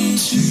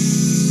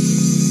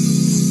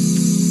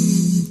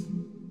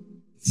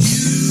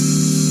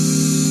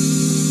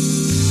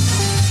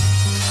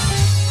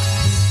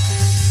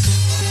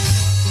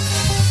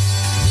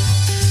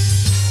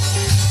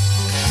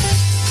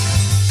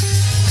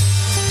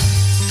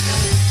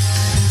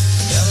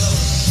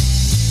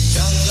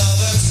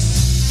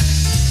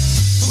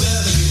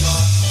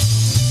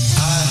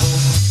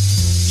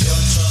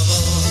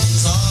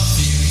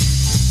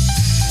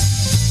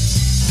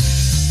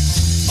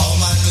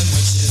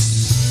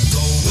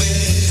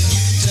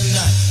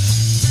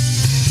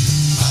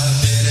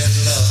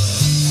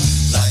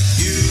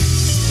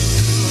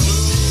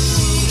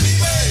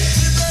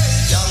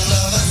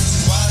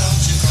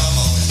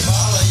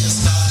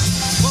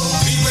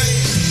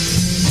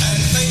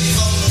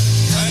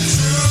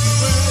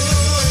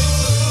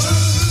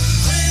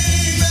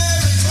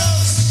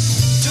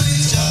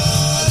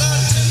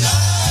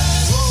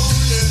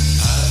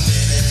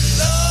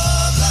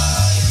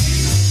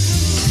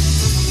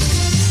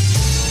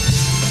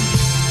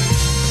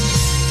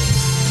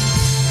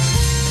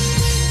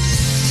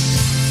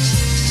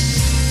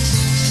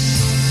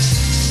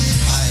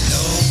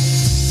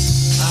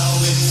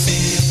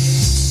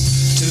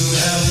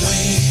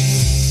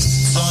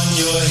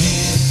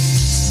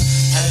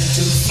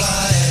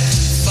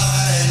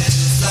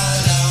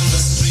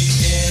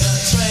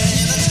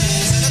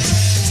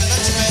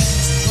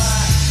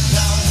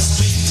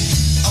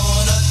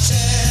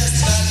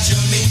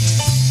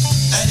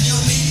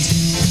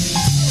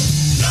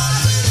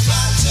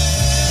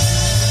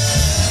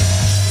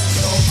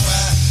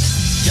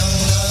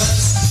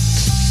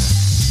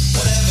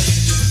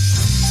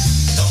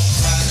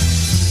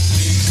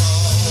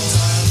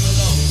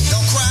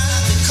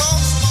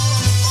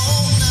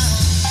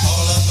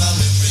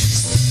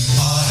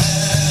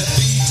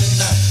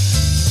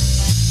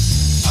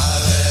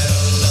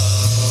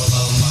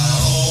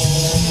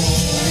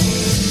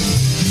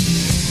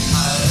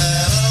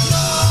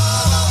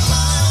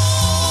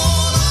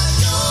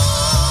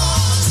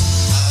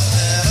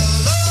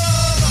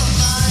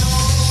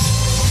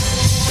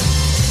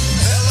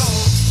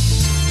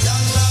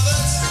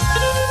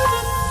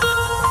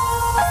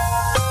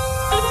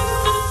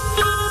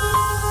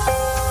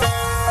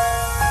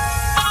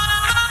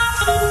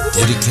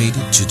dedicated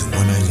to the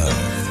one I love,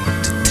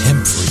 the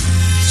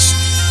Temperies.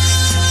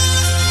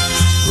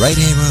 Right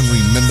here on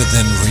Remember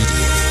Then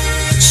Radio,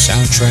 the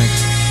soundtrack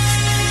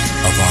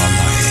of our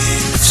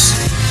lives.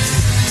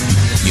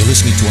 You're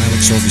listening to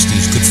Alex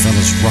Augustine's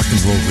Goodfellas Rock and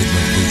Roll Rhythm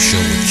and Blues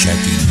Show with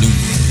Jackie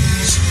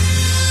Nunez.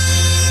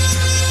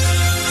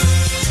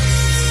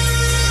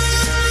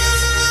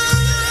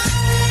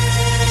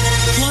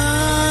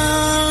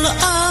 While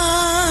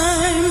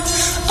I'm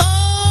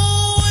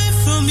away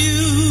from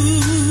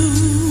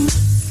you,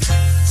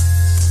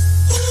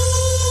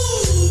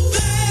 ooh,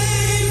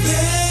 baby,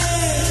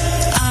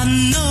 I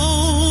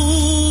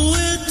know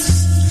it's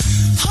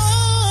hard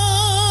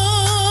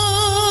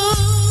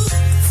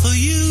for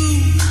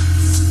you,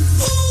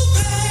 ooh,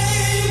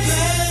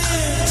 baby,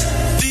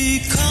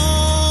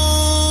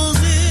 because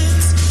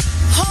it's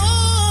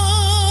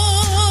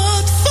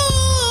hard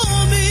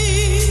for me.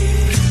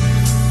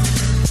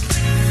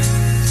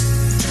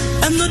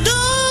 And the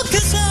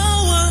darkest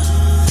hour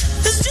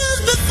is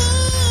just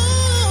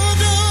before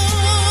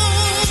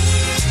dawn.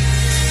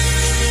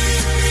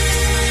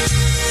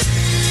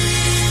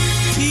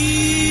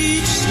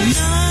 Each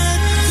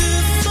night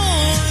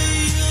before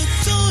you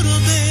go to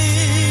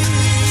bed,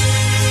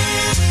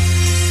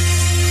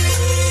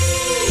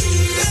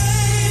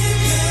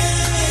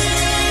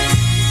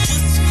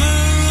 whisper a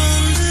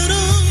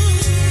little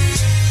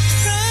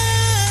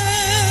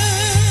prayer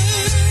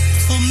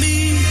for me.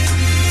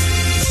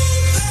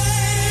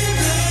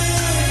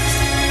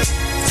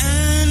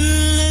 And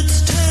let's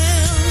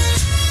tell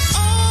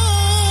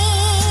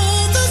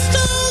all the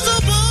stars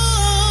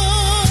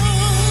above.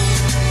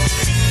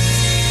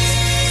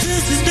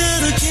 This is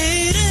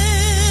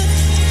dedicated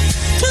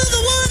to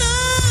the one I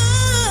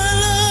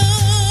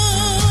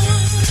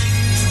love.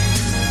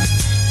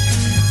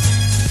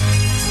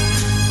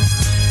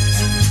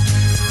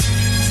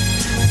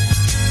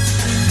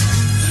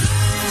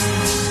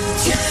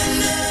 Can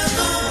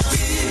never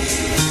be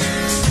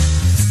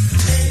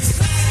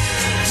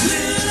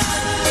exactly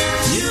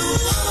like you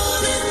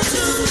want it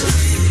to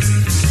be,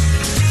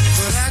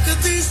 but I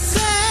could be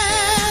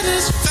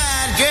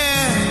satisfied,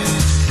 girl,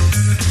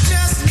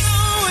 just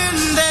knowing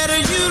that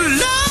you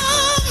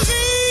love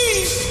me.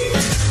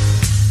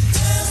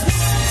 There's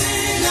one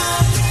thing I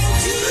want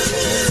you to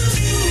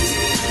do.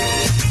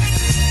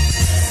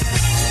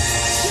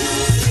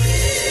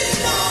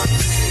 Especially on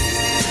me.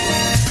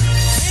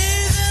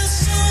 Hey, there's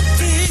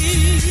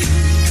something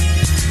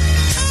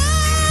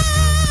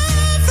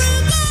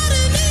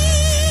everybody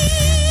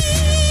needs.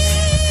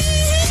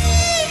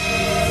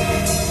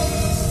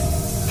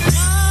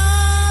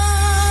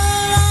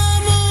 While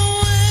I'm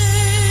away,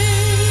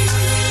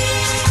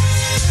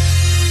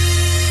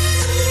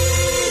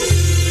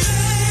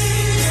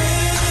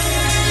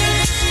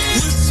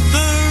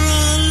 whisper a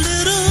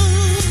little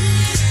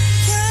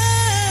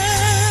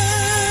prayer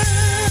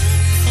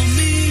for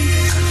me,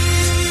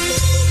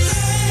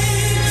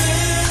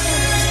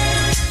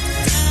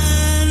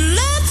 and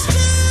let's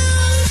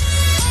tell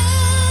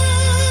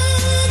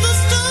all the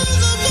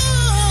stars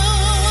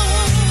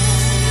above.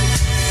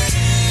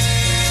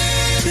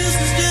 This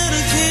is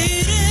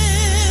dedicated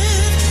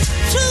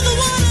to the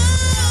one I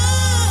love.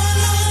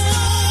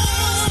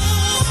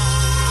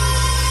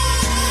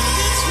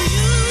 It's for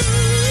you.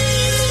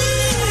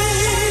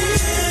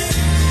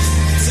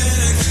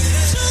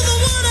 Dedicated to the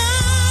one I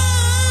love.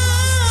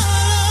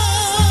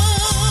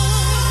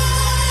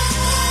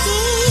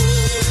 Ooh,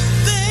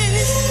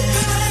 baby.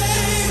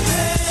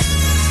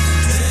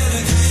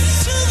 Dedicated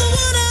to the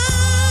one I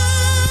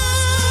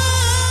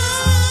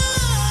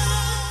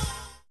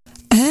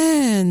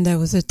And that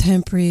was the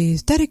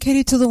Temperies,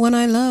 dedicated to the one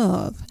I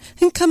love.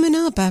 And coming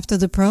up after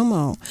the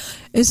promo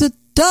is a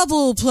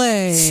double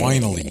play.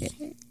 Finally.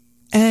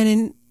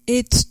 And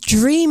it's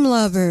Dream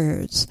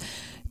Lovers,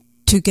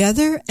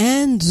 Together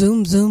and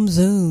Zoom, Zoom,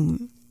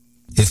 Zoom.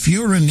 If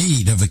you're in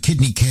need of a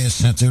kidney care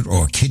center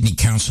or kidney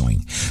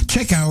counseling,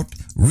 check out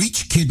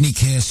Reach Kidney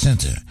Care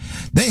Center.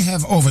 They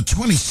have over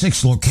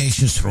 26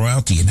 locations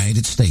throughout the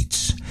United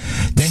States.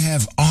 They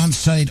have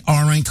on-site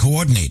RN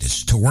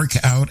coordinators to work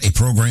out a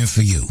program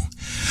for you.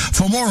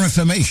 For more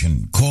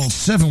information, call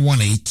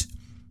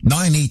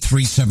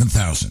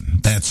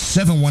 718-983-7000. That's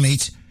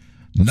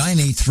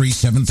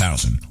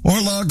 718-983-7000. Or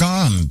log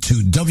on to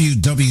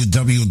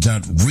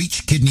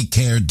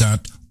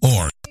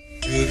www.reachkidneycare.org.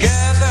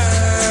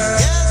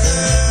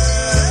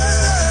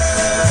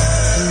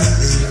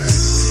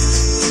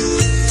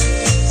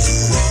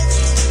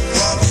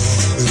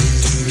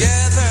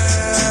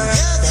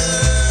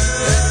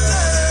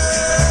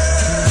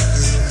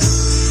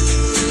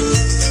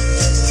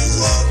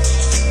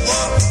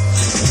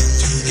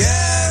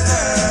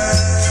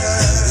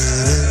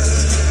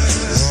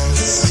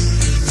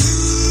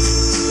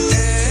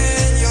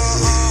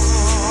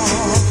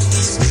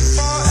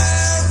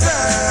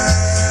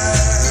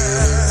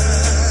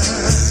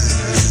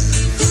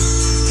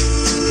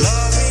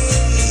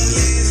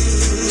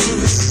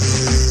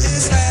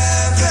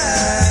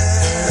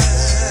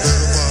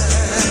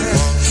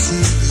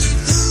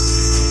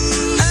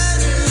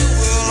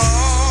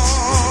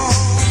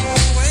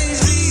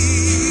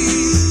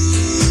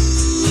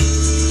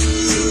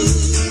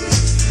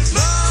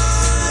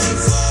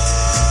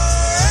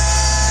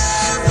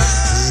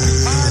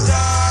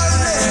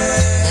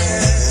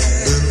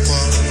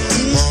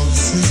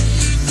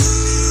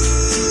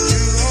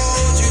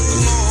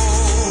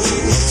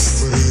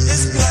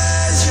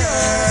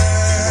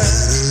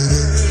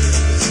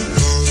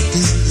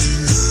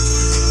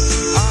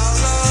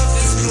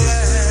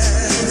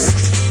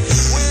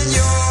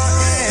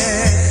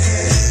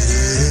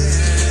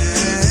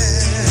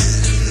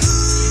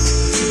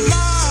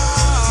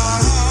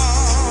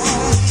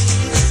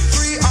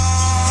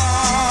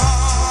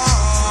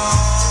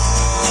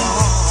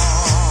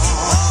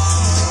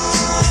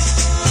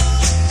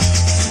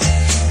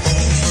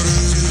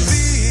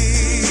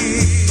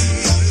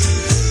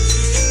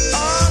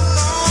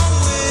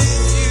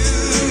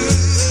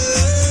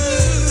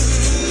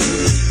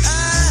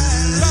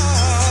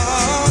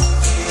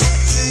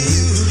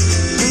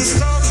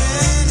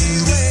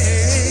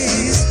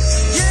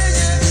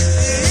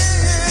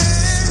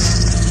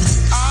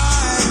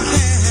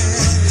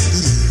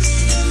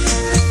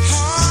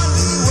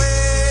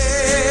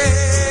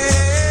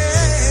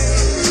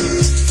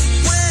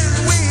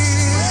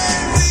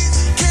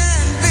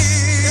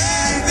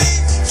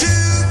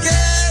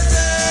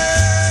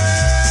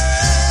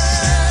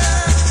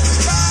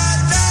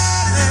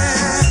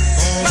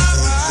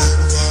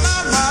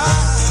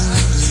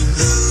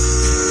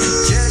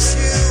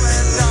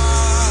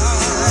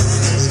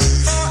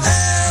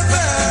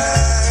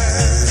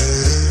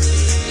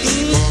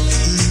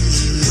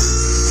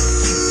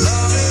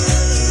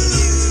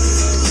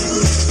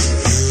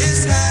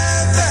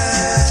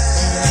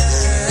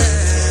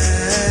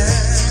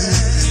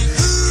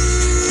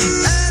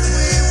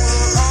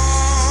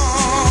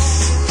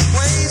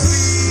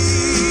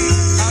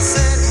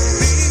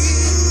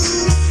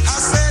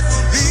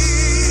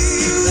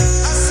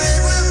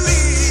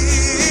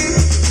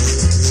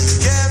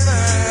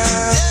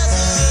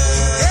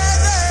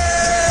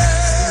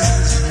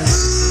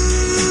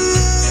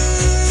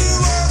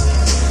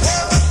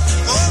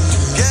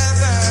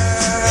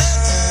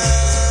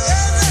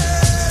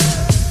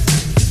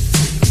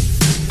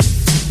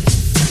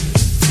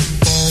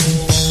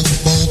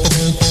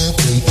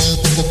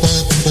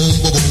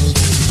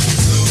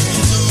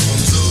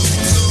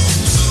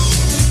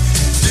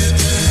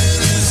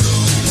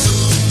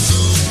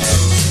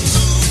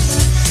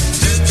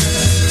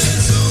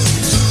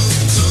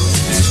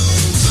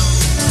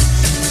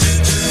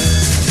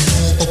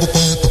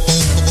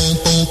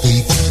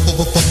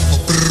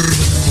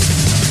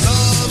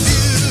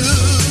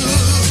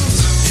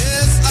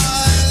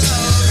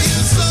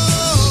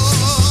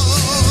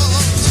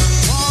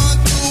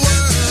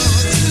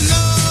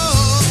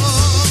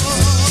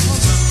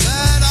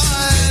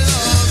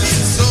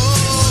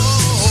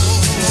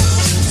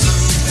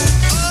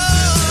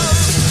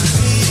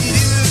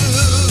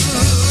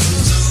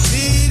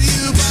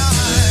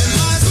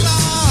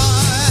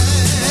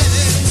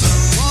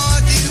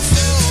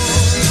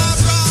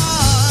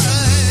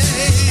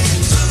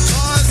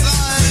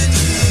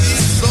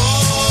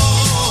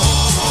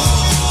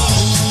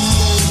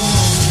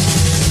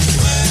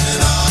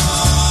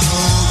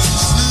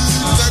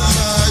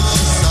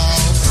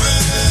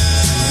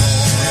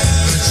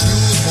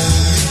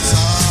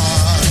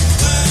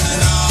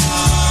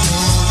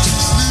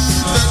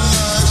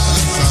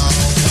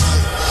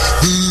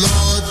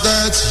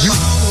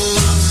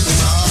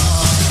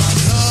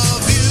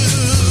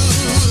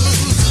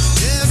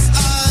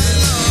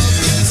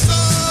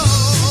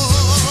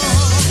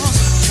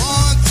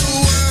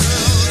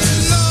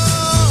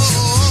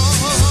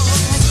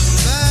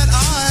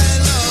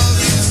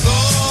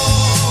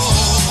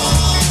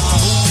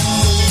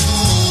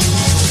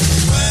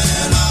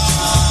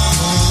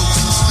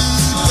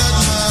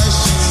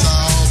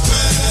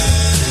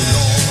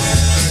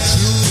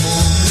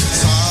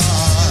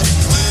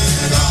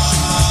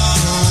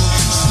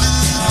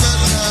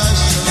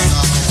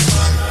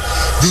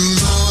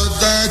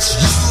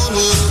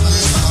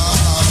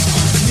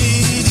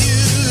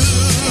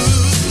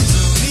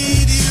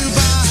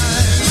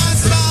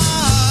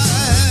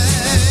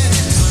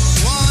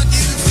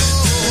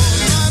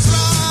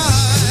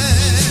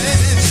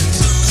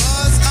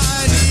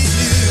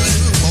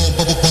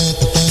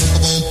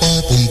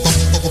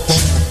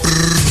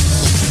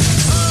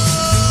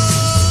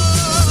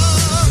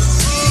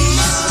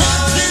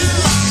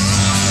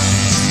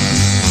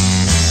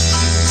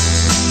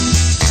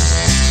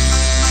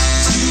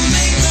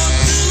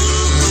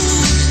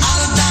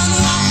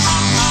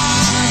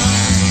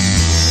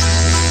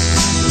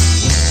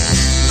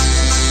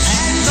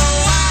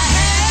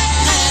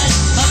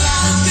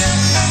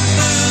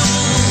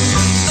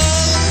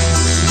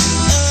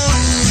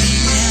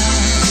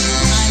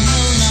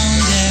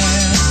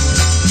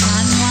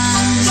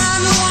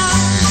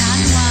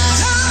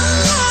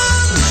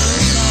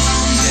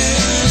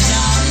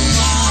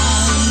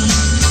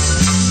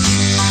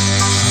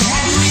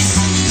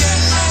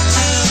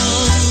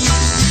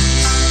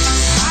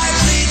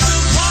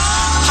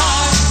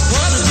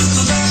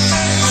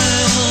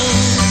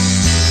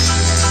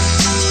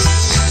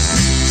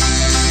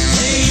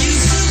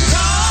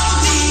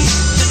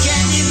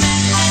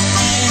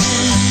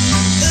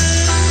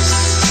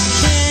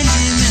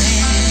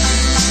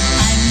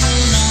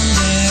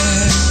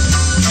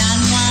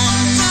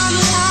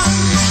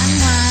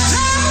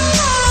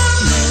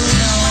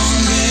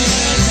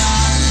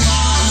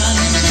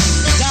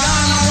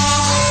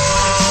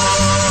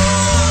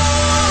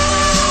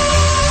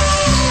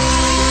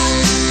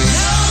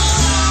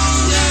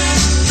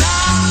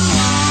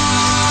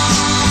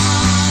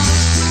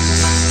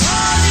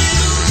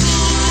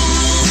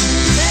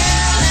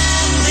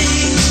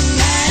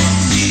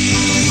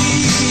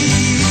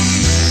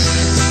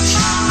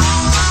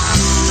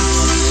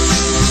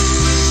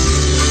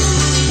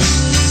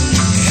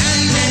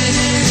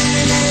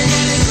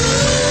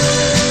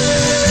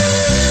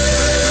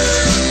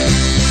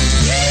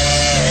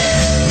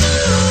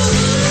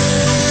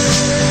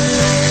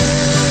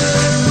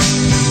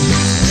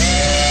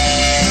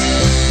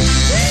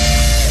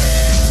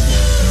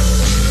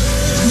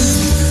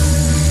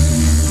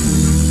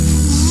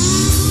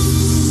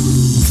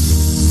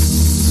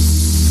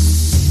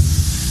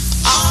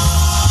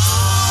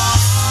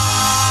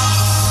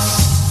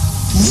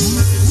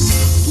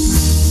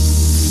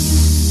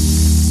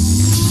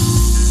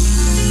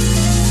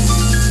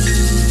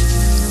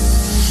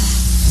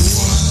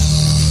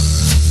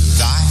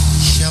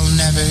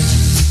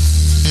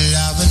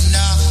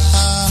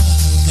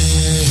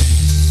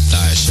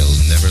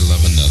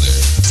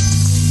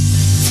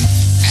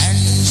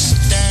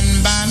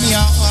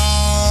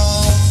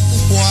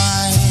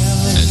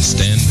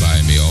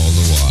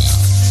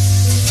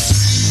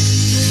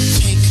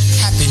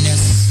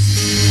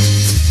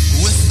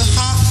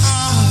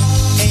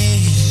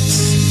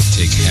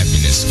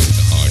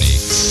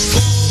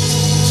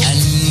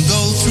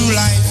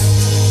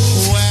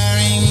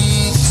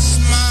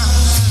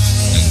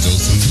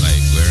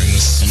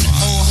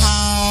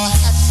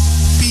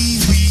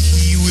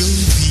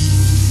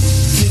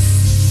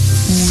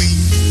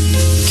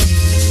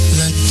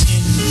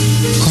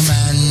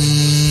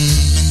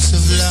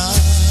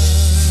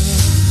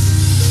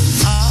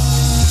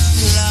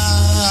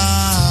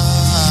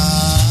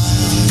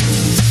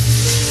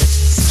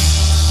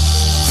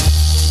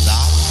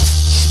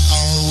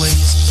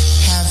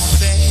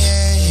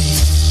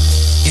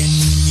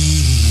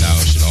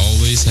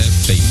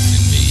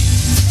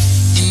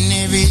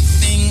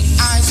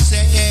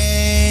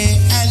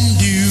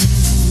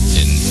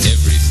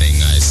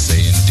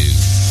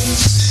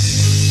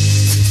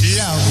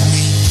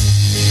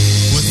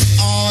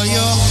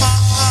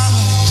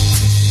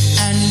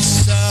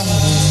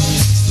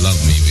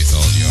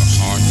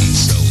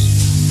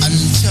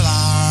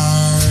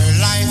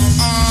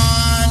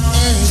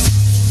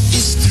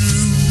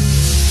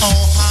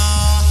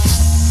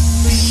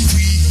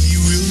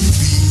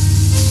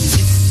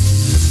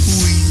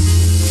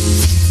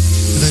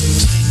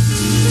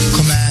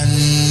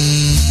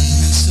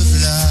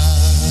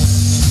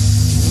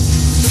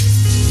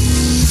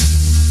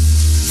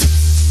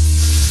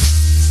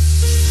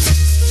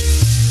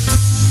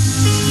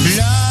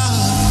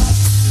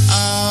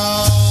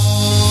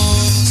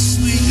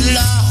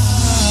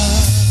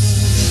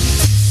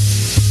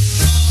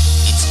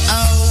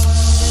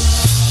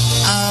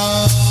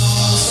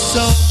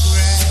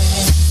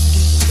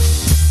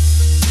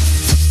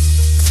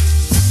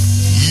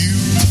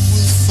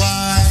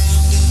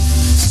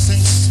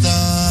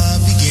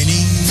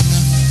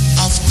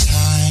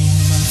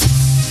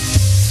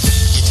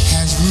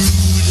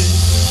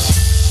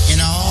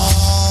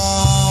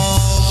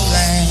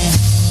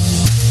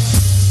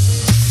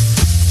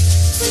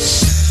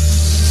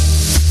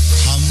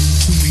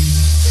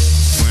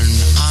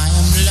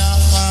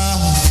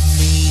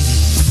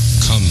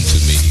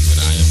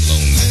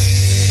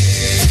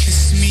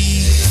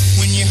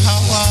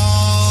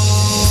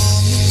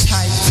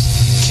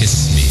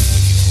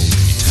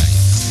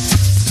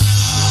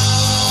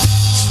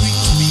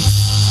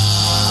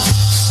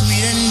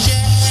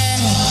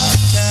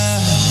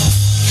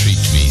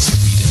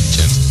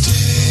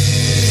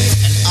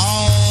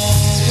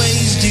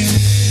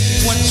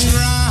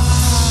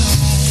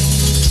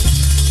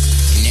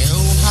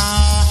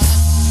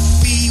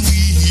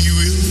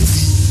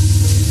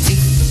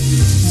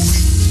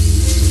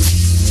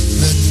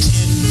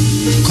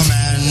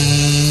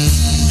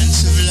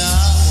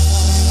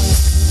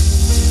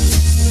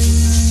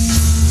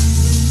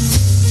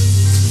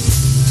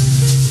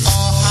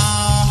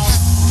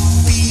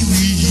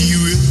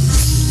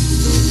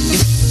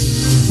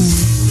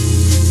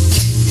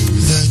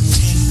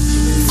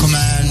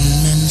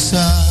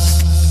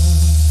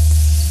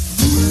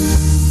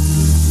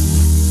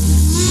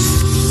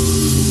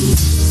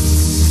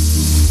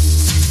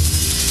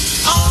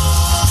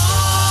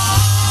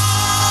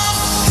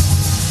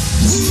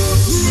 The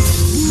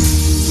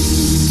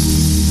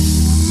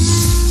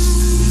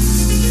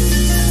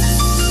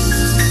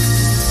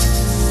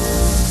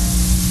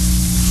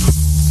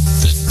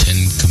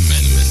Ten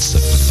Commandments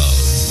of Love.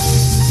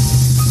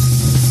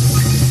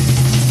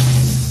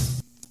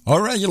 All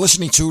right, you're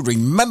listening to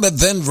Remember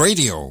Then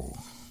Radio.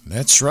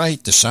 That's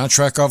right, the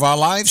soundtrack of our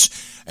lives.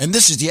 And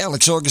this is the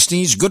Alex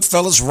Augustine's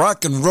Goodfellas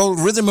Rock and Roll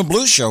Rhythm and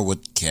Blues Show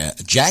with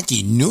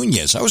Jackie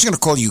Nunez. I was going to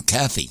call you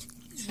Kathy.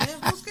 Yeah,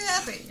 who's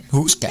Kathy?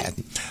 Who's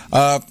Kathy?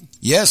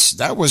 Yes,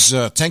 that was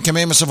Ten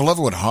Commandments of Love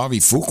with Harvey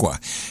Fuqua.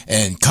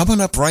 And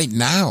coming up right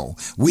now,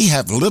 we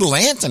have Little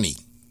Anthony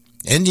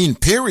and the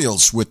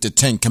Imperials with the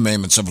Ten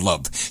Commandments of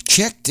Love.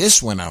 Check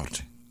this one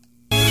out.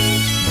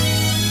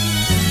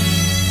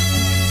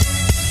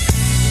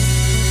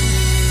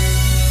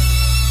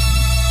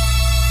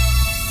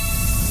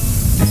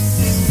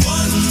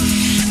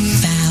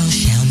 Thou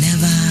shalt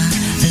never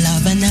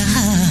love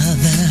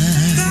another.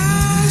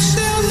 Thou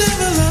shalt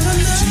never love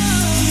another.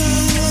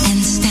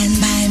 And stand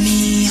by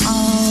me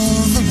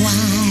all the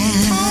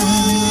while.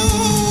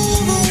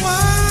 All the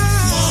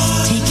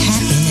while. Take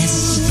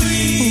happiness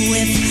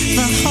with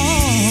the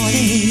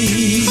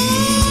heartache.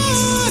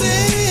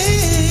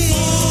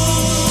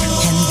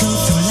 And go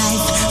through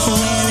life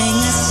wearing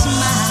a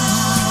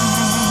smile.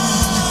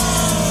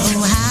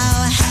 Oh, how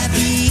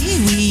happy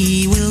we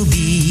will be.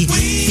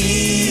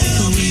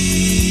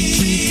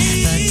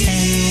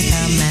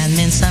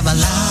 Of a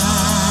love.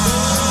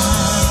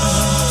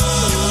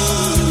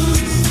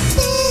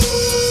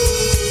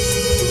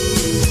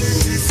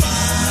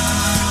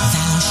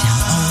 Thou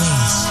shalt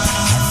always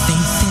have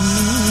faith in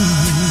me.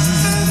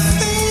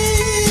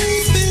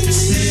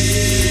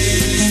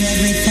 In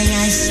everything I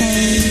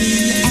say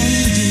and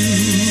do.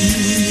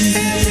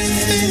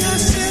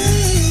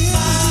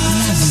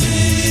 Love me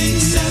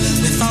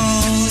with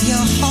all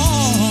your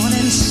heart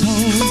and soul.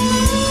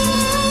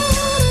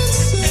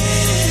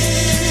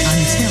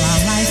 Until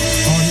our life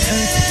on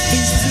earth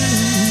is through.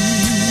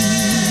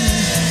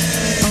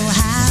 Oh,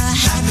 how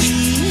happy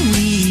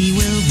we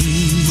will be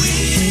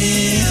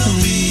if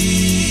we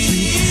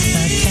keep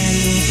the Ten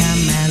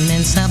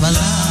Commandments of love.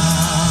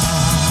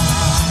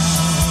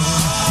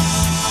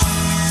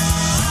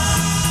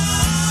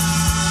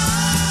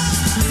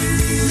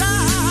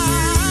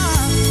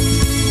 Love,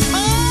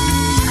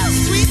 oh,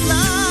 sweet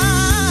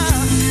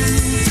love,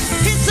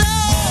 it's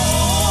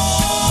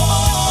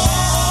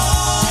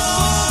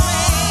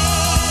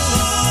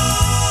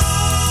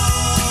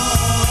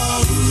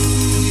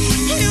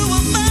you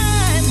will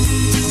find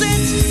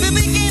since the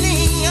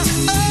beginning of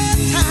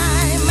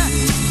time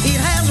it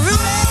has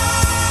ruled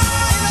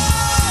in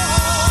all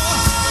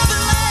the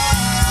land.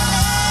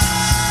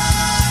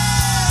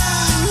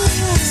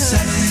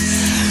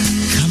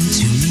 Come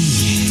to me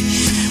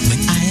when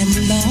I am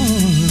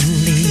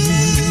lonely.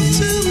 Come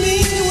to me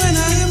when I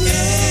am lonely.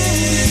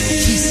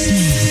 Kiss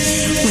me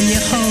when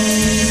you hold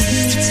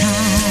me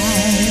tight.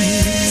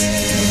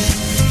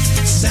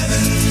 Treat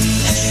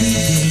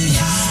me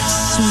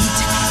sweet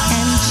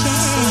and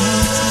gentle.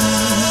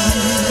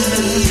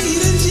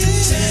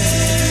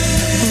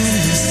 When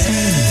we say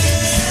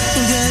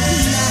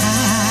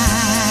goodnight.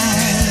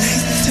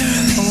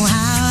 Oh,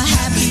 how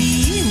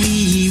happy we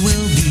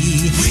will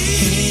be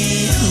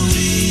if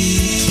we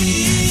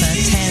keep the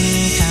Ten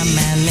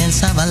Commandments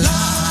of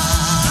love.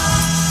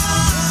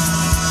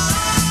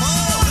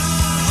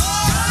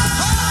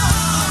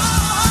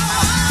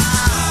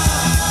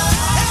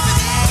 Every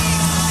day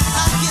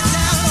I get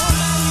down on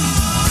my knees.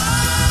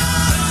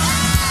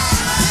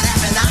 And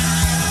every night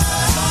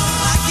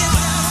I get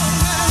down on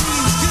my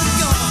knees. Good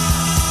God.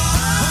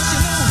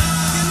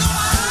 Don't you know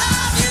I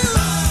love you.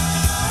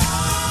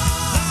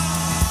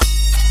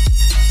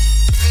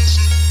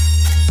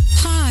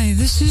 Hi,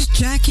 this is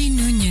Jackie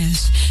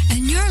Nunez,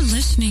 and you're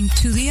listening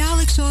to the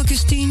Alex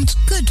Augustine's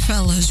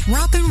Goodfellas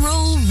Rock and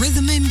Roll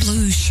Rhythm and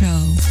Blues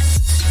Show.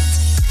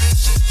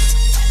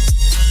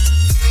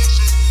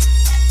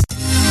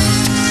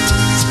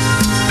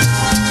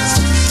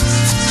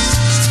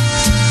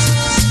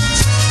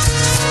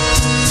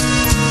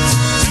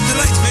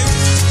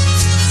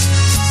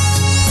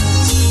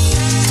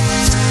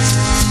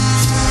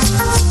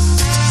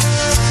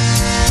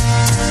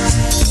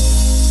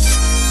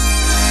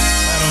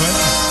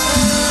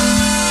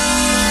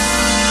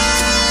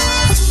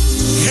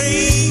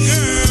 Hey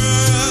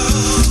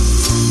girl,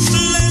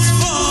 let's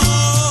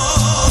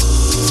fall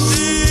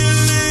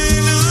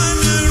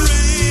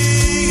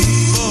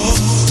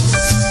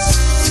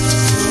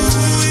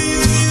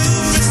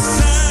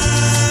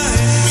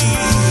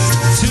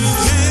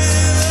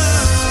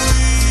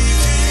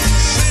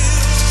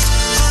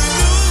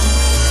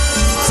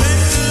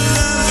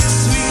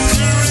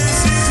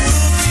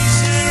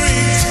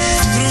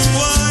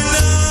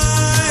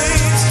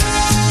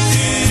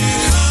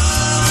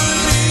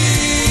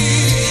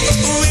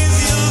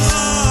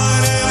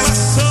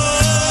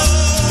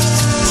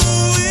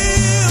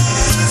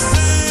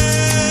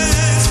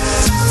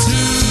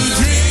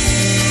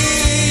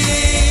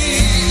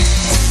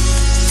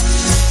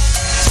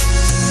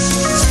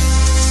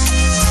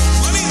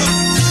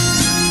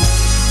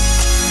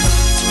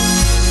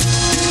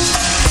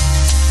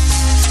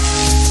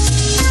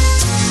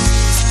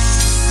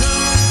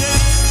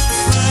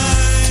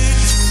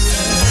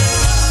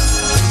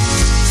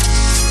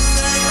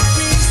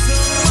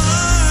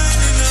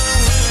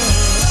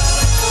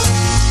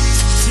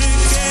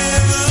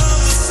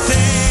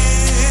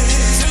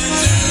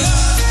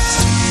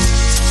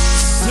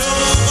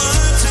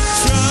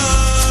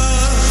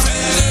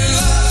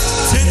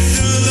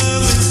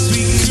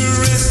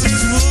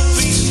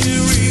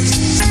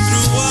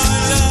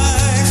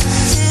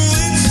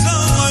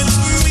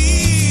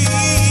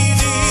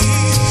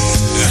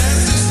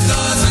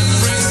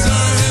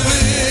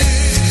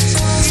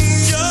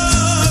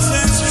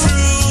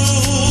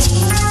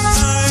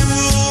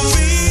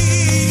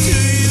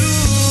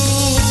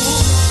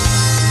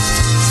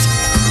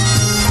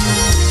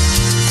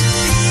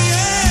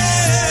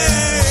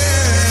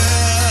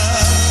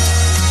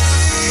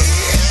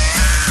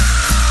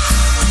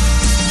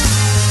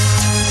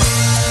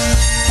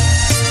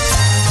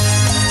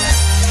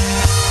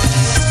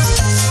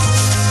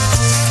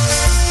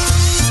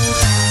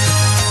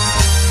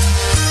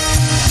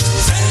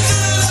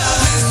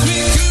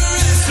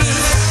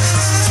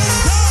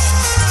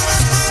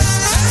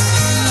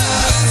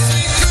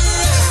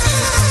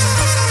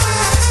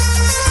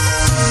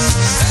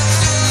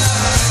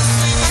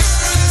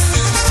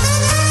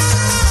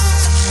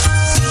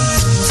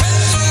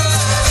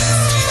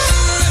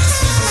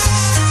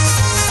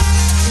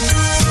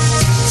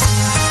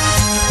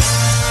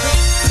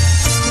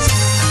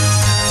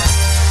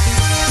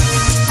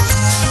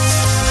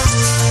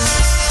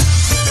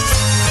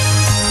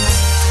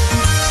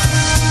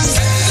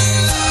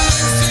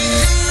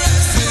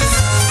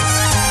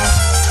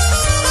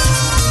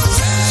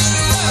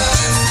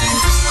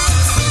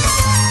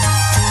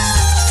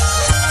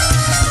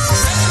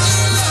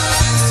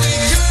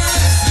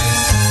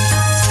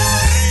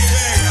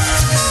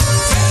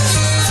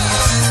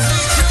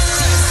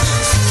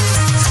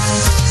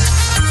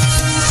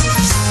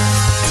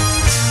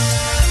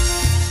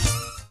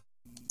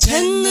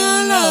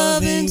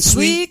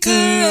sweet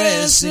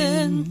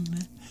caressing.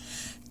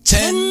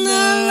 Tender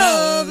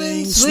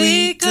loving,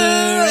 sweet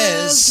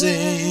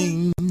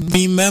caressing.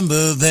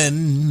 Remember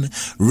then,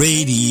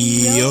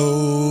 radio.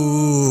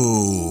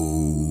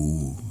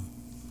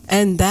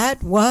 And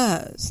that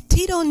was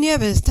Tito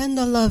Nieves,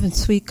 Tender Love and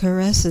Sweet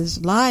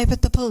Caresses, live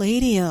at the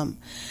Palladium.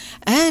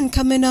 And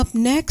coming up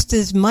next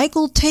is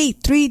Michael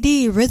Tate,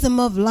 3D, Rhythm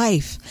of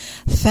Life,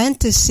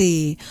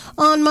 Fantasy,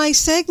 on my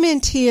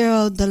segment here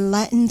of the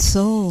Latin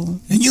Soul.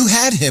 And you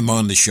had him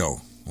on the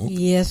show.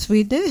 Yes,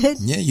 we did.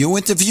 Yeah, you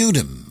interviewed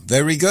him.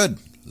 Very good.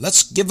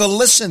 Let's give a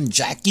listen,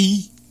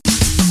 Jackie.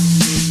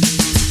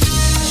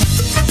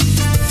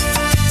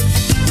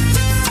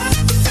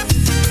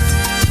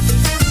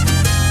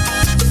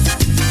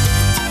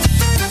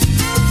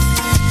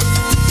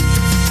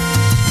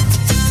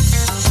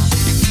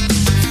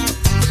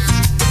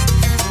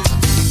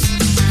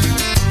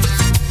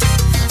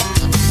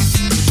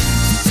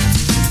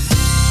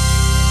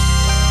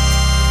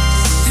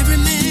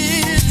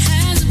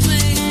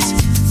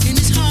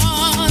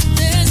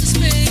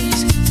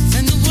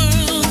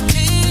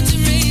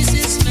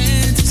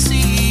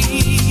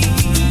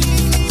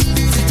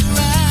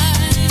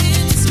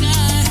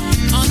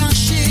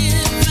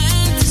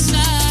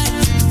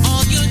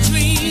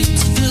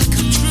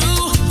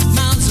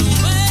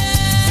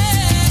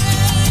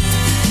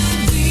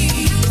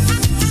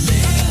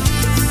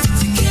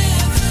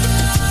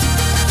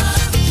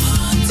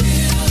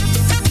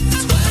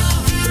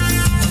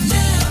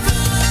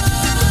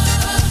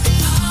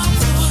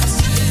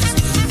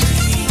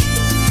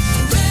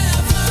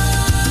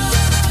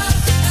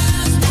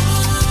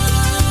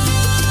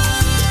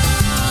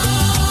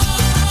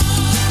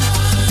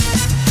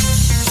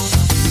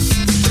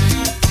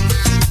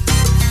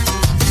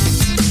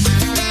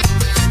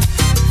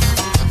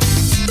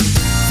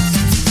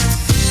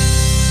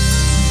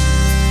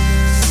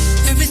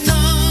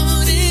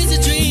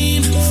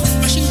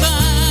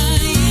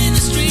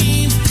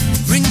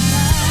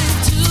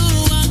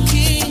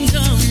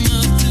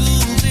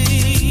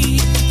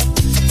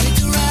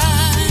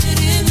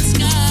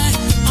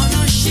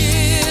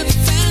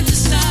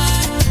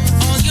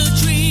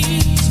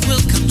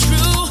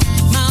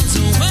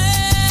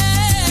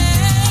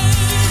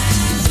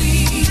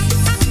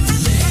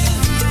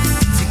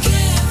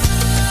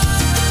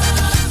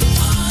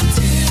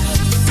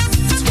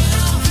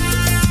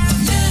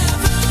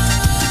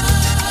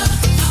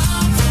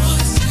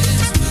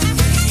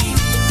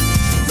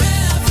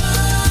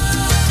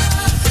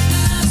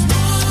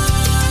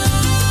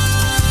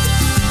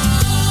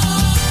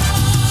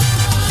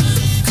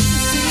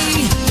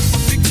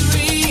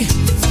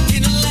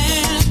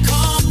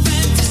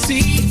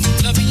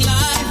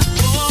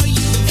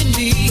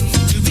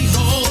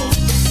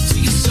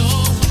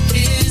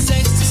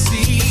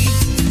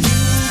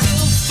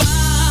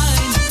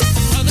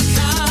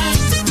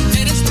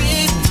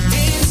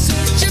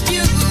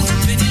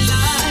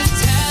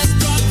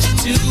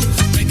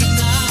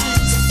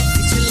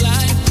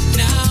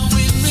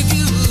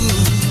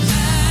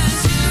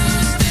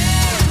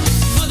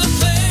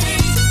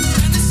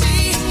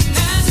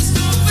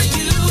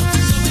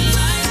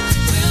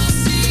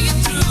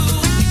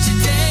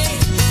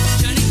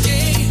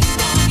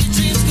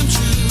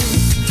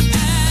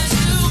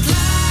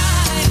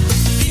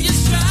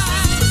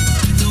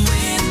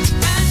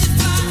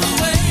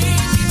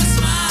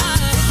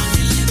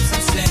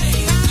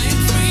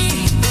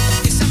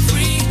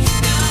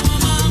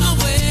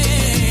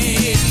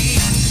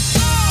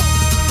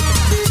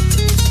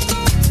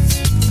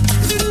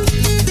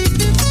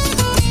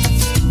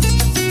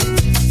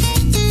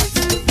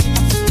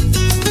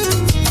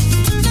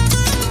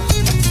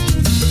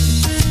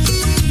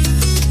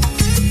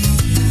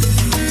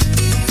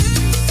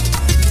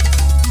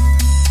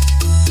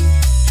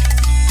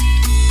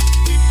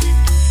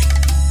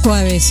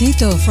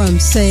 Suavecito from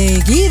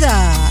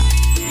Seguida.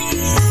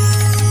 La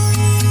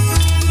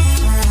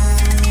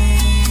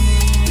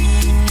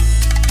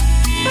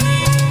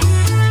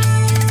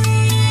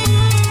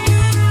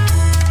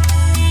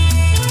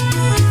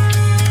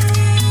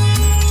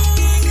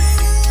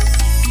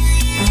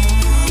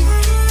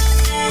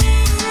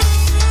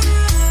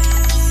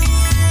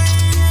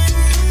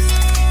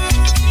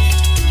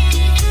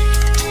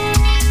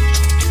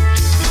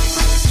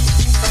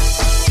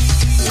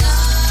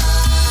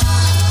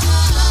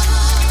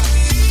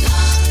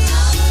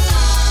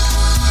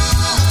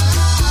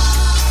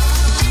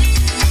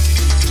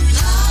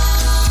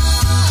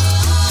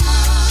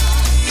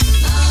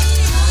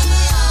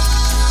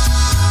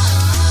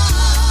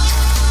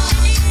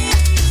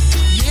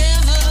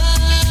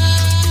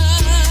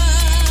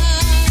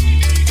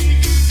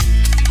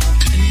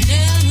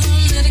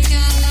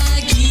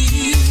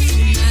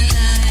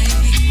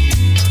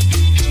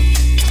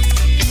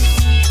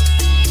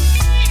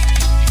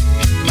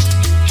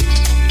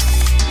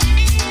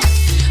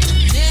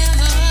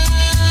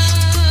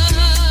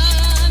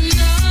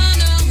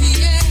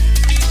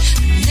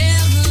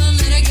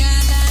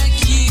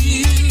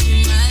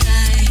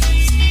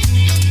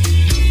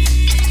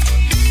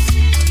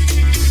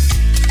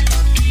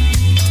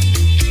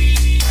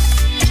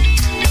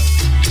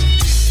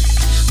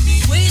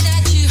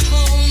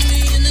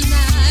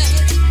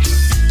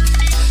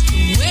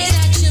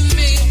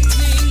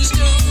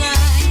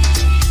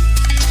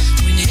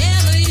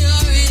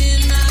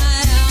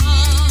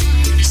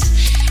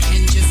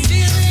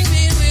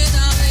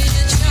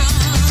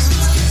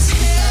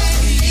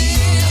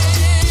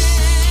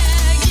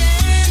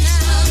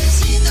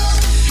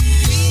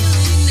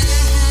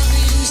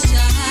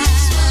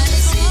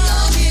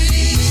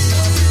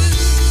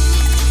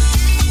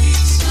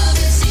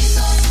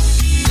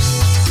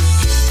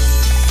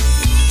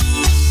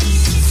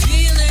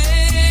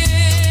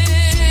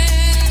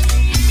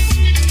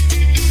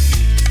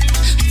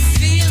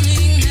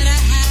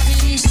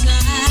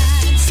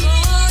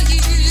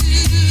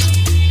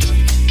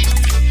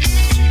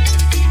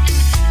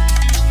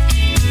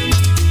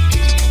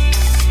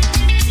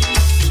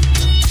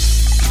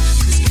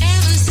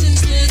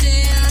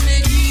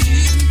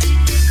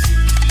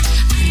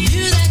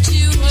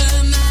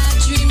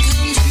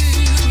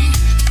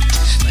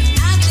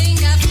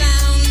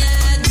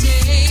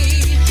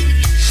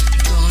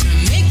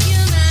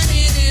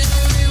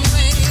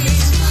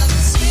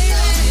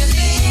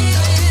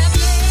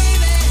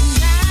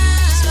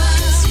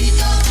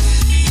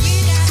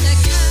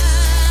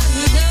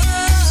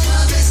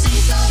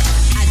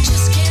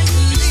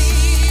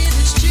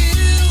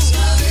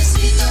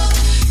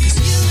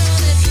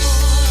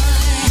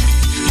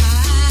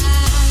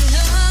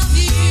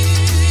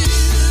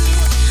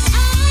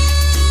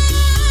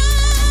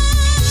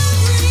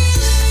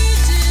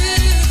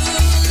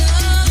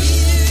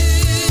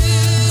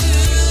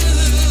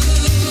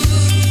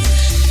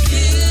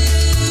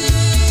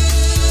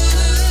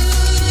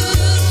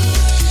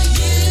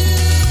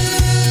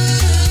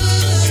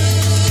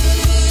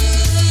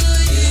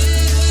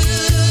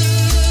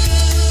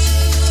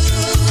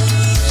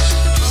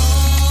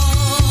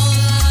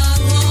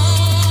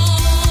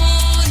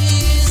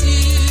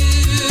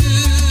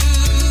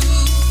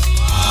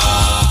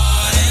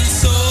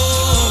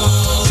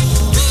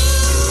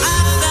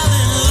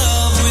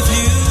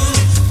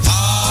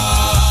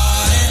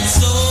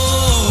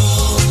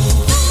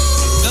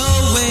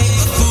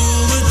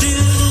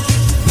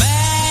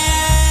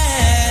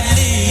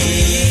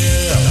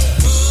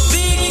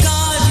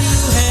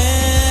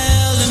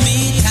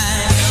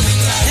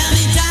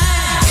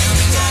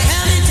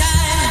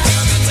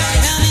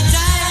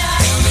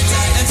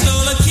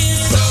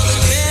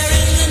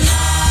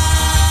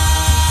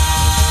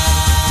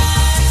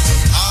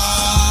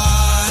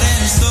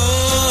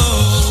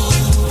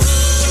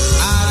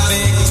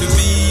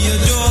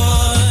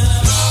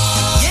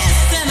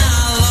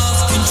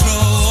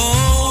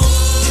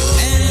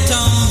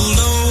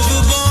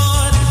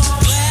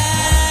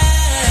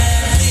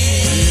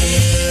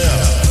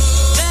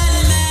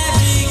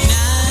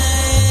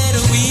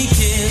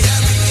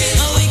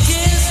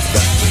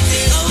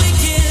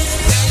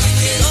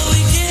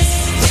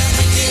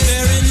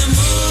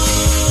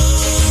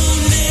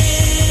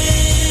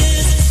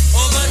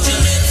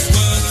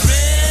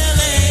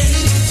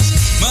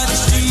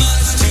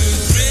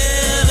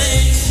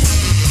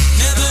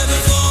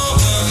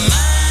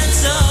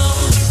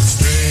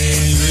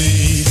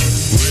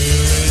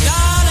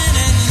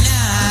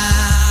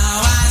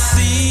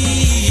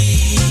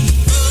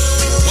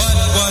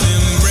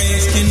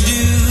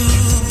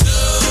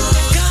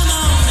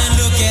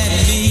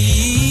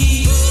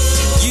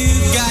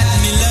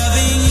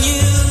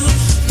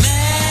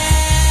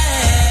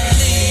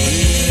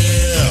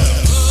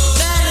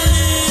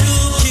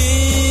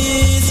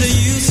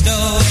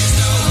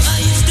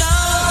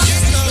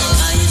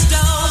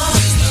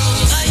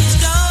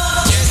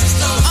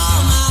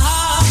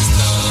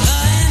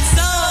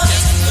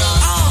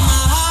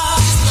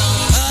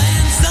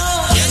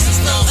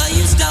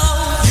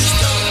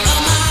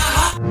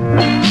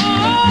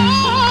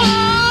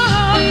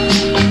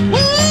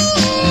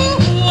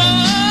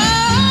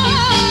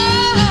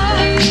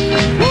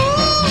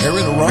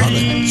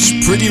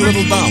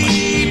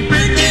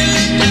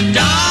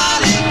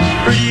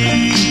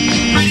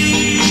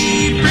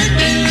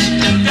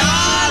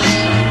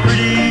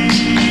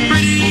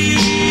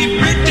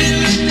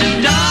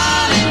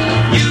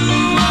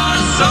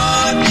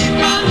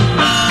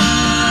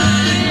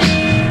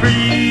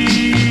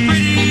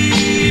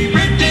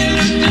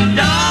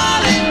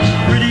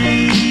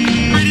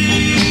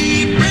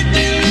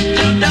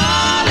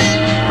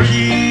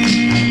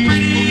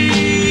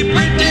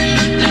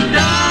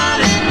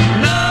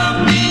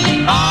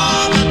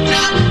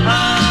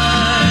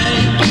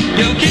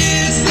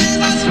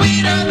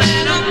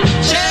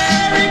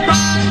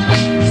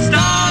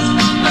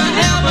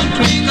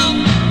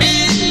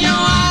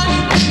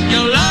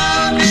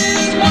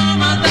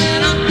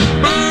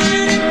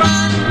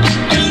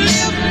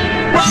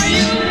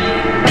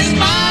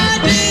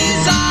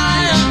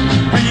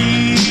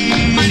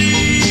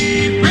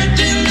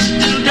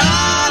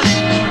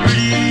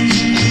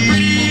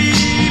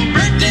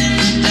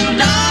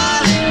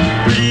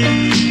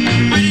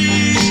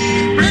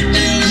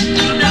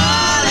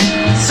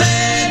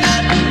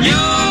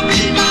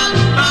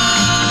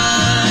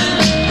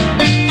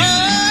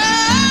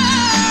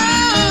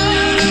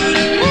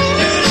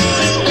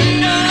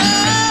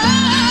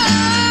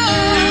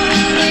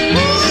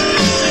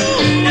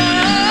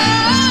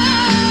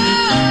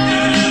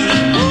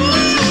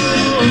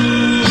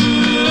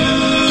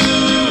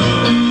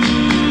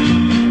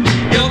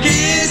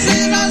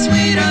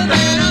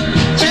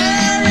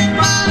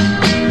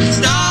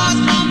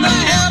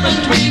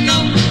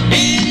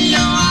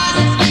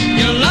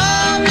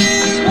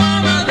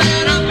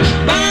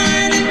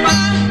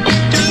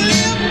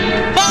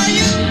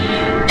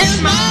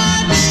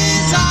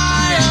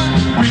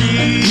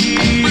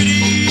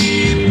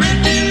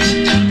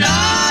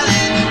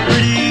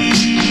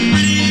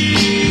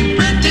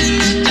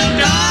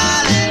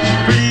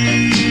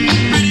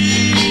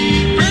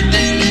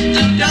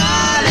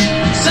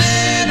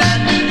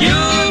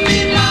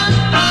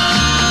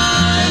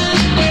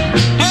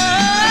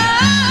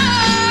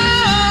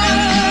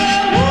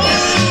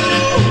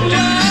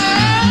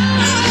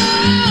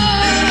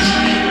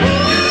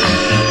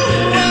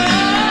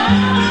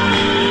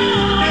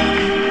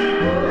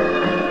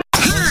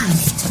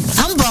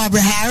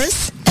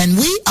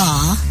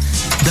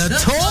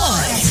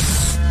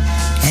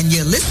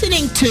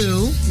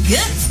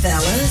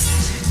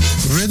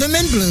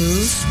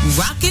Augustine's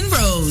Rock and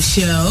Roll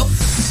Show.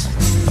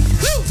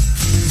 Woo!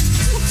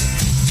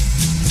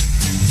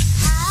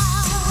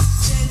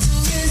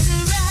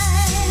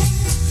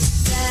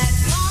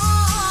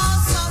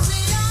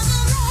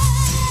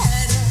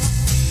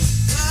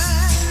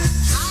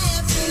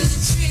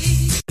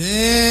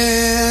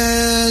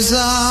 There's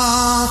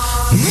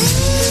a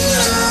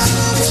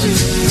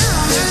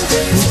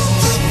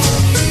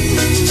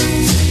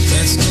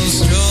let's go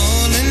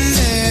strolling.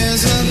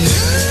 There's a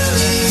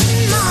girl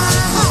in my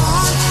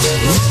heart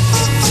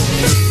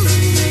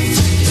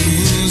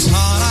whose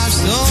heart I've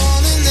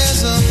stolen.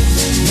 There's a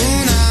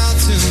moon out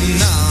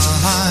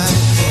tonight.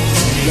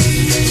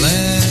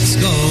 Let's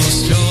go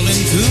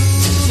strolling through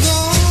the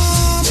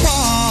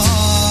park.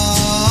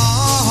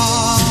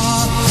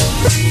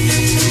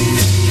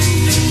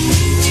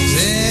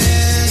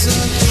 There's a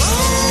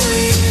glow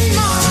in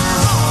my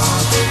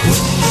heart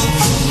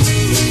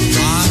I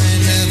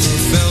never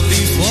felt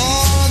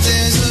before.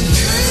 There's a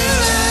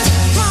girl at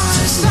my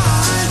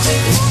side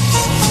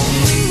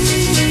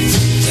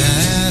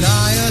that I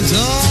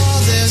adore.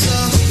 There's a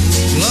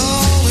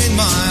glow in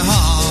my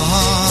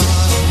heart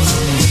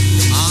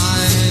I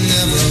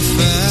never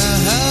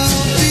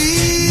felt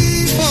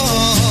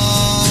before.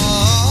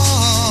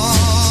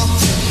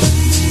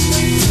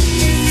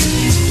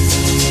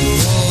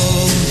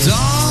 Oh,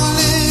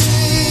 darling,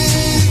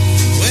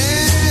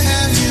 where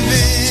have you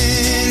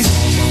been?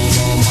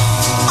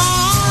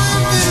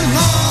 I've been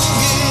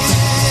longing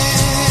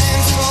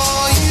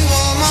for you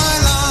all my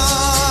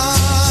life.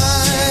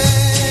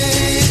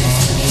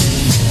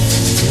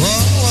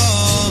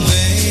 Whoa,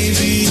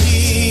 baby,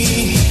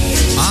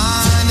 I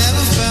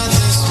never felt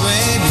this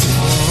way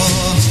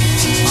before.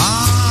 I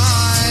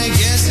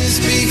guess it's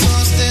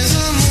because there's a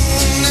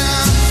moon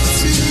out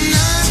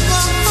tonight.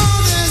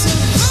 Oh, there's a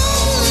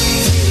glow in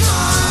my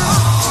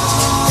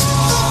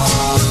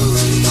heart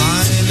I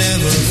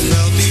never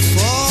felt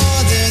before.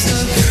 There's a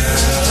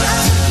girl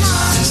at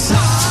my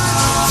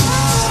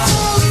side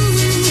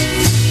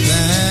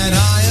that I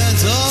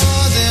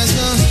adore. There's a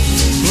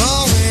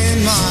glow in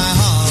my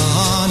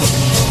heart.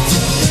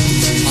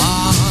 I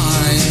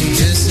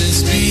guess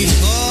it's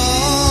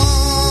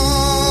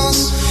because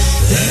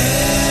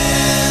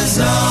there's a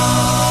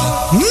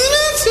moon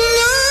out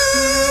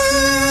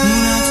tonight.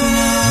 Moon out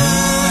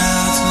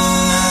tonight.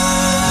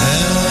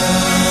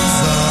 There's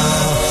a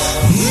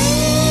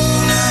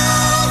moon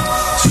out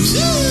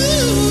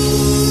tonight.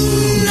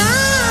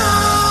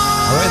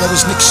 All right, that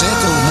was Nick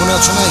Santo, Moon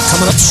Out Tonight.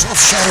 Coming up,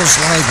 Soft Shadows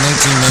Live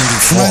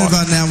 1994. Right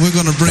about now, we're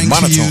going to bring The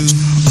to you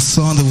Monotones. a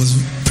song that was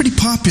pretty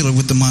popular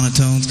with the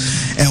Monotones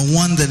and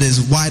one that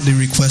is widely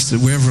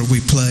requested wherever we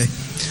play.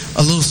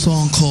 A little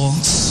song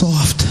called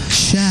Soft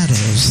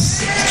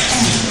Shadows.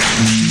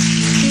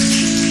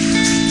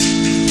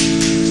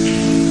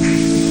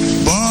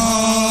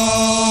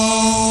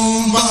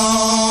 Boom,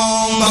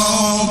 boom,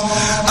 boom.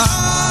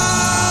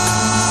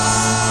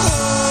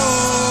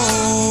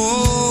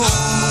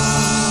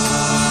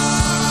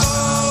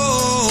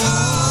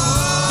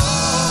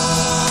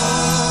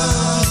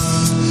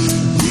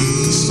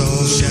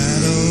 Soft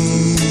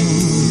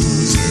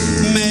shadows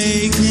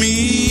make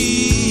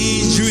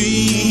me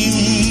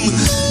dream.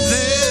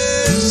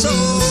 They're so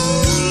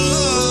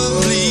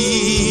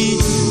lovely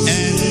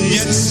and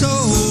yet so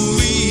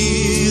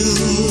real.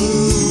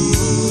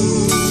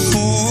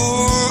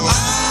 For I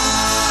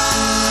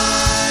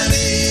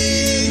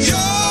need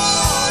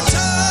your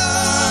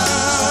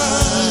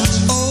touch.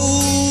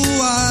 Oh,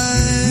 I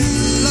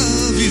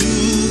love you,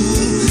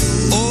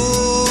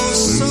 oh,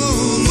 so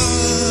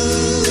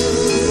much.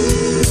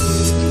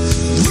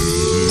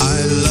 I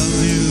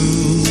love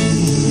you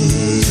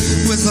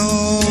with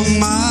all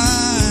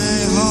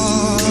my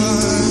heart.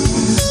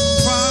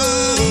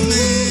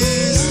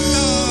 Promise,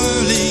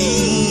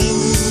 darling,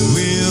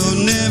 we'll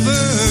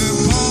never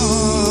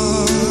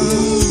part.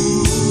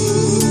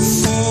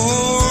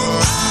 For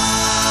I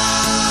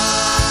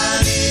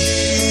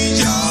need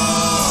your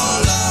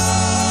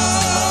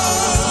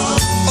love.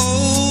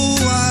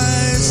 Oh, I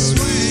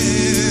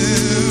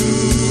swear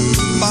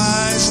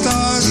by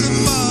stars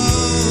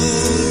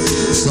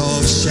above,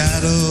 soft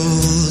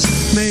shadows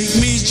make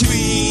me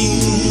dream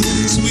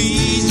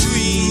sweet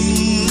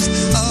dreams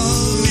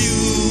of you.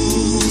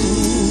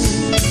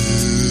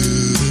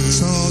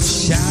 Soft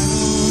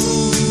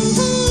shadows,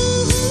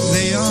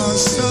 they are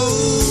so,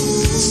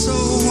 so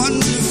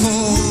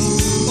wonderful.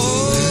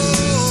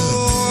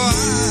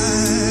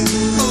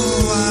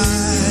 Oh, I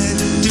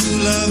do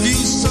love you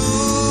so.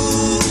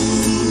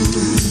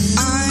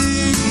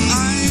 I'm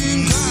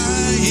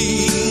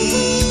crying.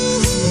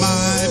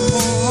 My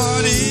poor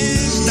heart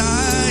is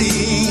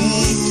dying.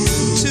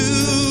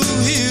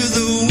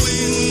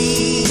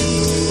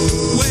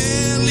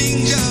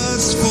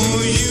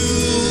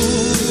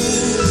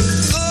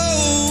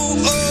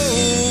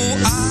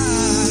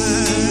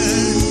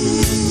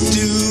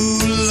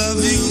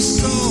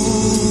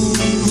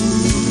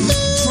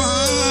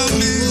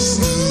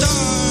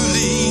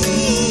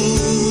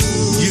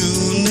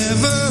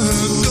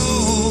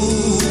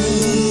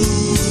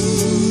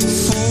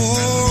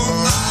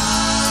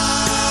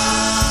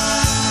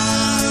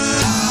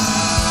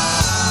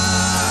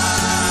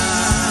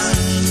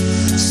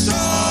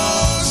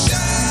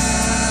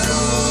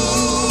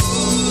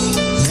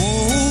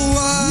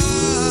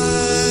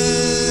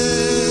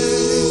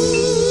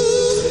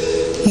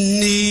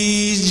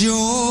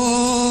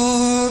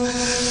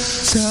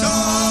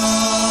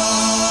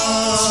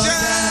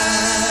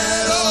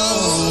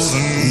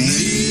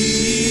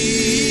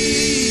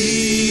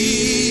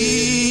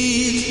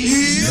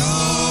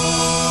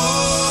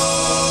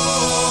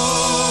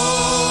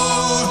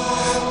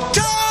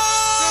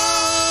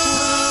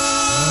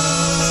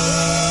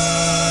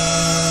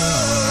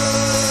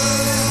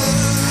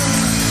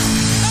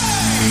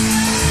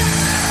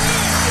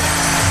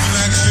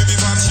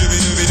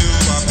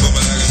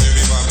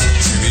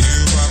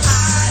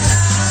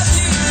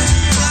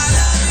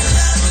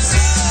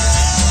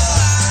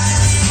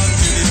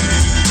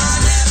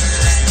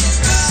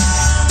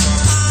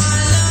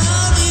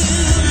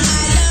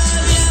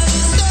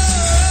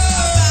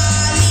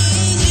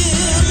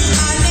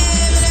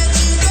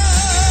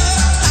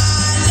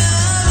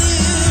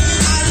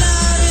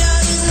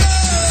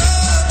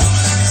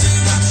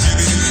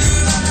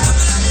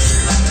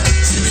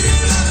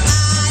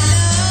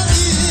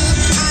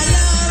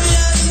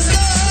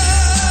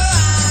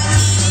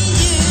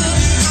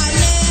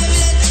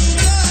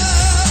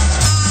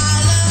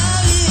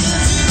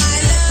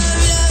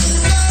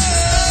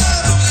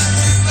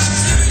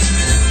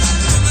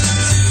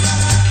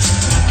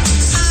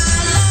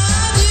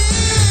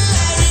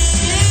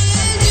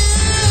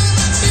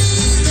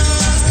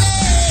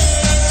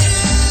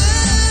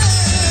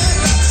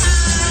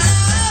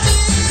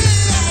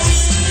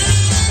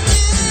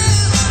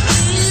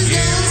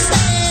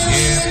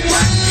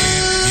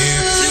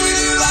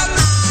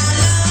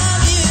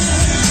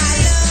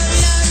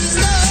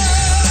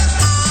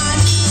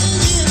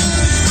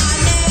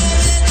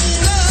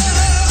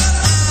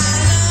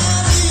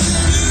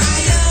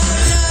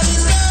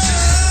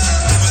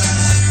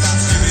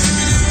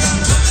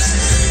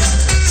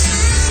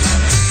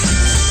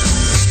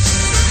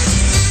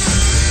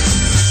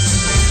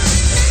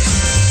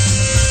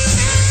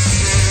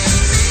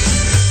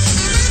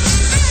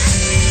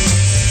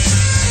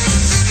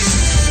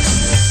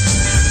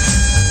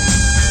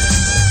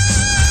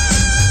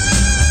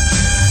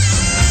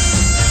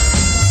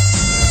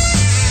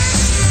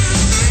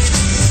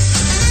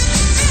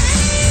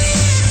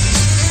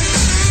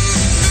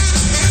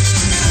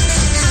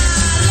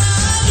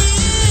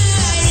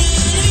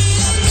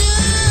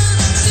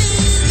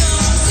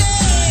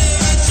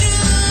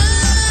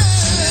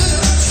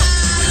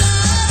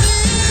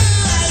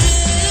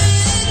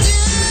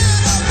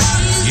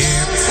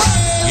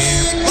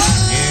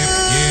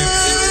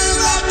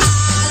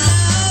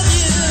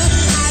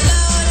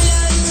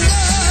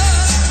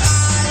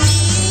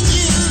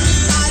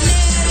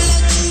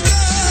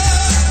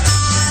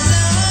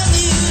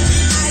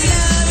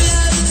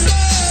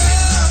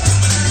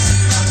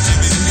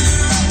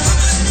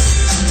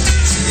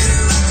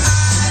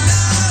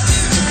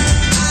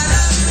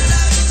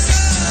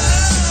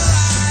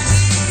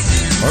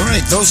 All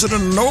right, those are the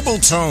Noble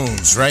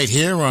Tones right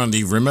here on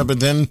the Remember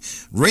Then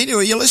radio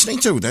you're listening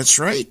to. That's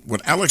right,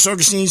 with Alex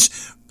Augustine's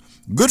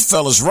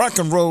Goodfellas Rock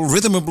and Roll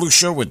Rhythm and Blues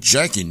show with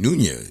Jackie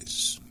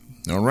Nunez.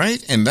 All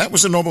right, and that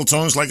was the Noble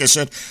Tones. Like I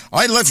said,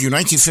 I Love You,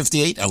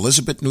 1958,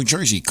 Elizabeth, New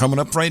Jersey. Coming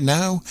up right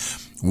now,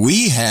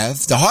 we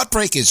have the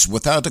Heartbreakers,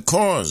 Without a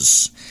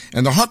Cause.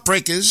 And the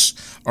Heartbreakers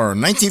are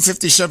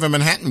 1957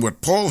 Manhattan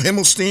with Paul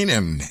Himmelstein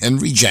and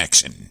Henry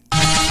Jackson.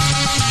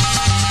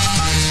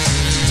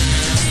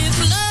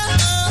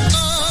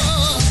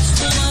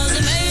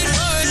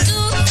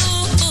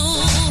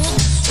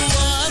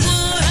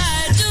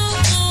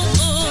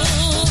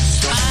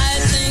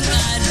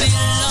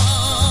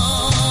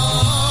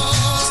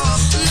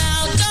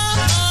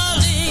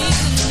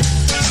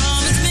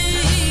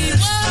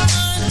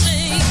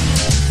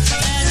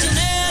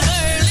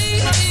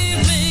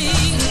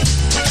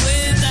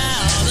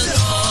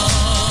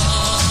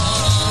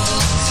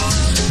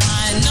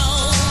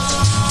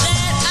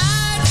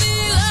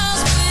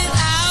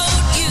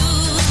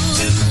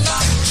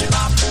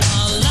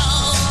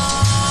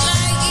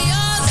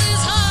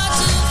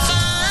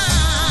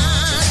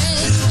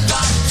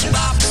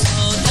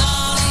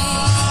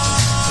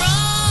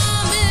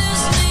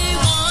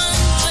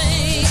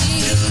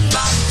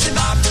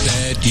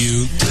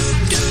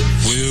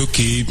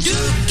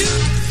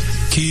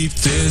 Keep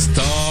this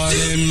thought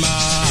in mind.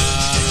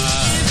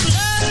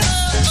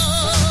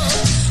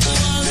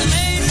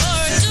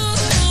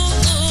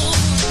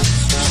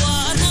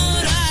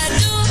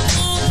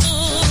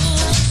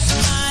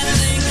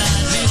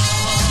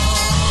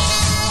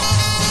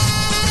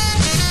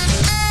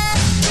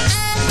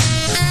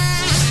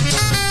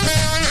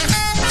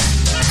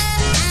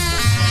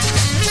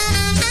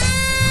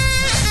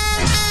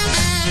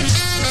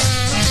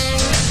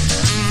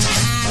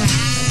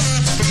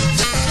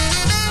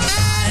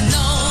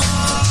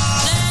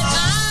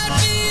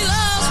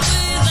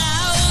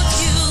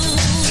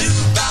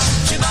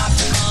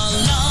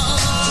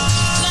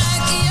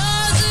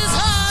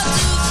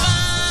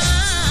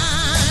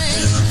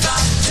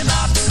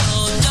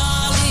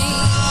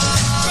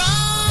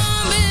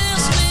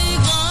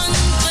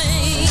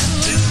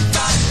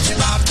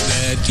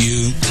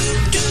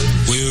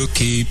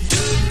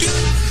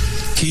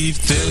 Keep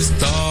this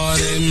thought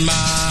in mind.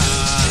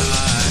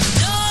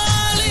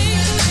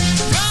 Darling,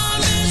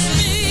 promise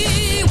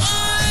me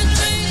one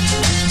thing,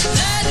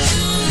 that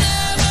you'll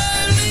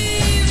never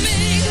leave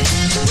me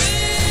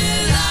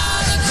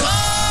without a cause.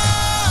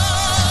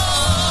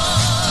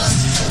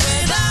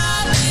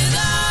 Without a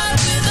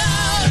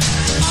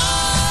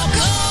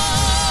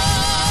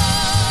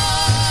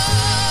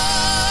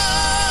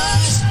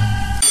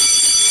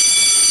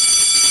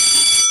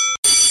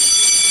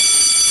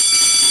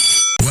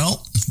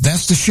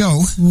That's the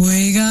show.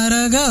 We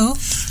gotta go.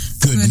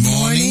 Good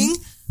morning.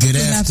 Good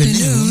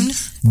afternoon.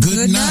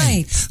 Good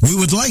night. We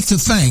would like to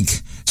thank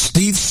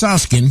Steve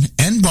Soskin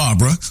and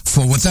Barbara,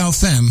 for without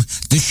them,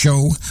 this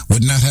show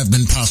would not have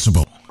been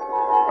possible.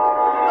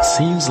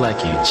 Seems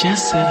like you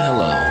just said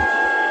hello.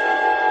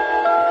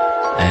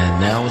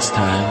 And now it's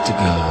time to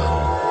go.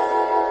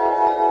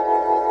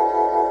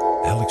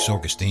 Alex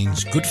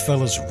Augustine's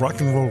Goodfellas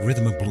Rock and Roll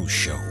Rhythm and Blues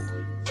Show.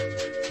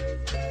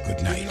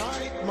 Good night.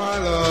 My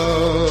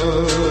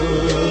love,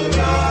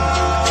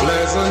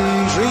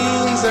 pleasant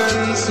dreams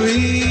and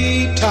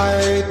sweet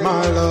tight,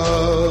 my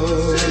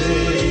love.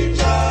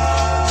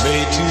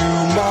 May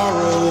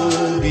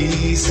tomorrow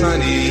be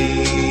sunny.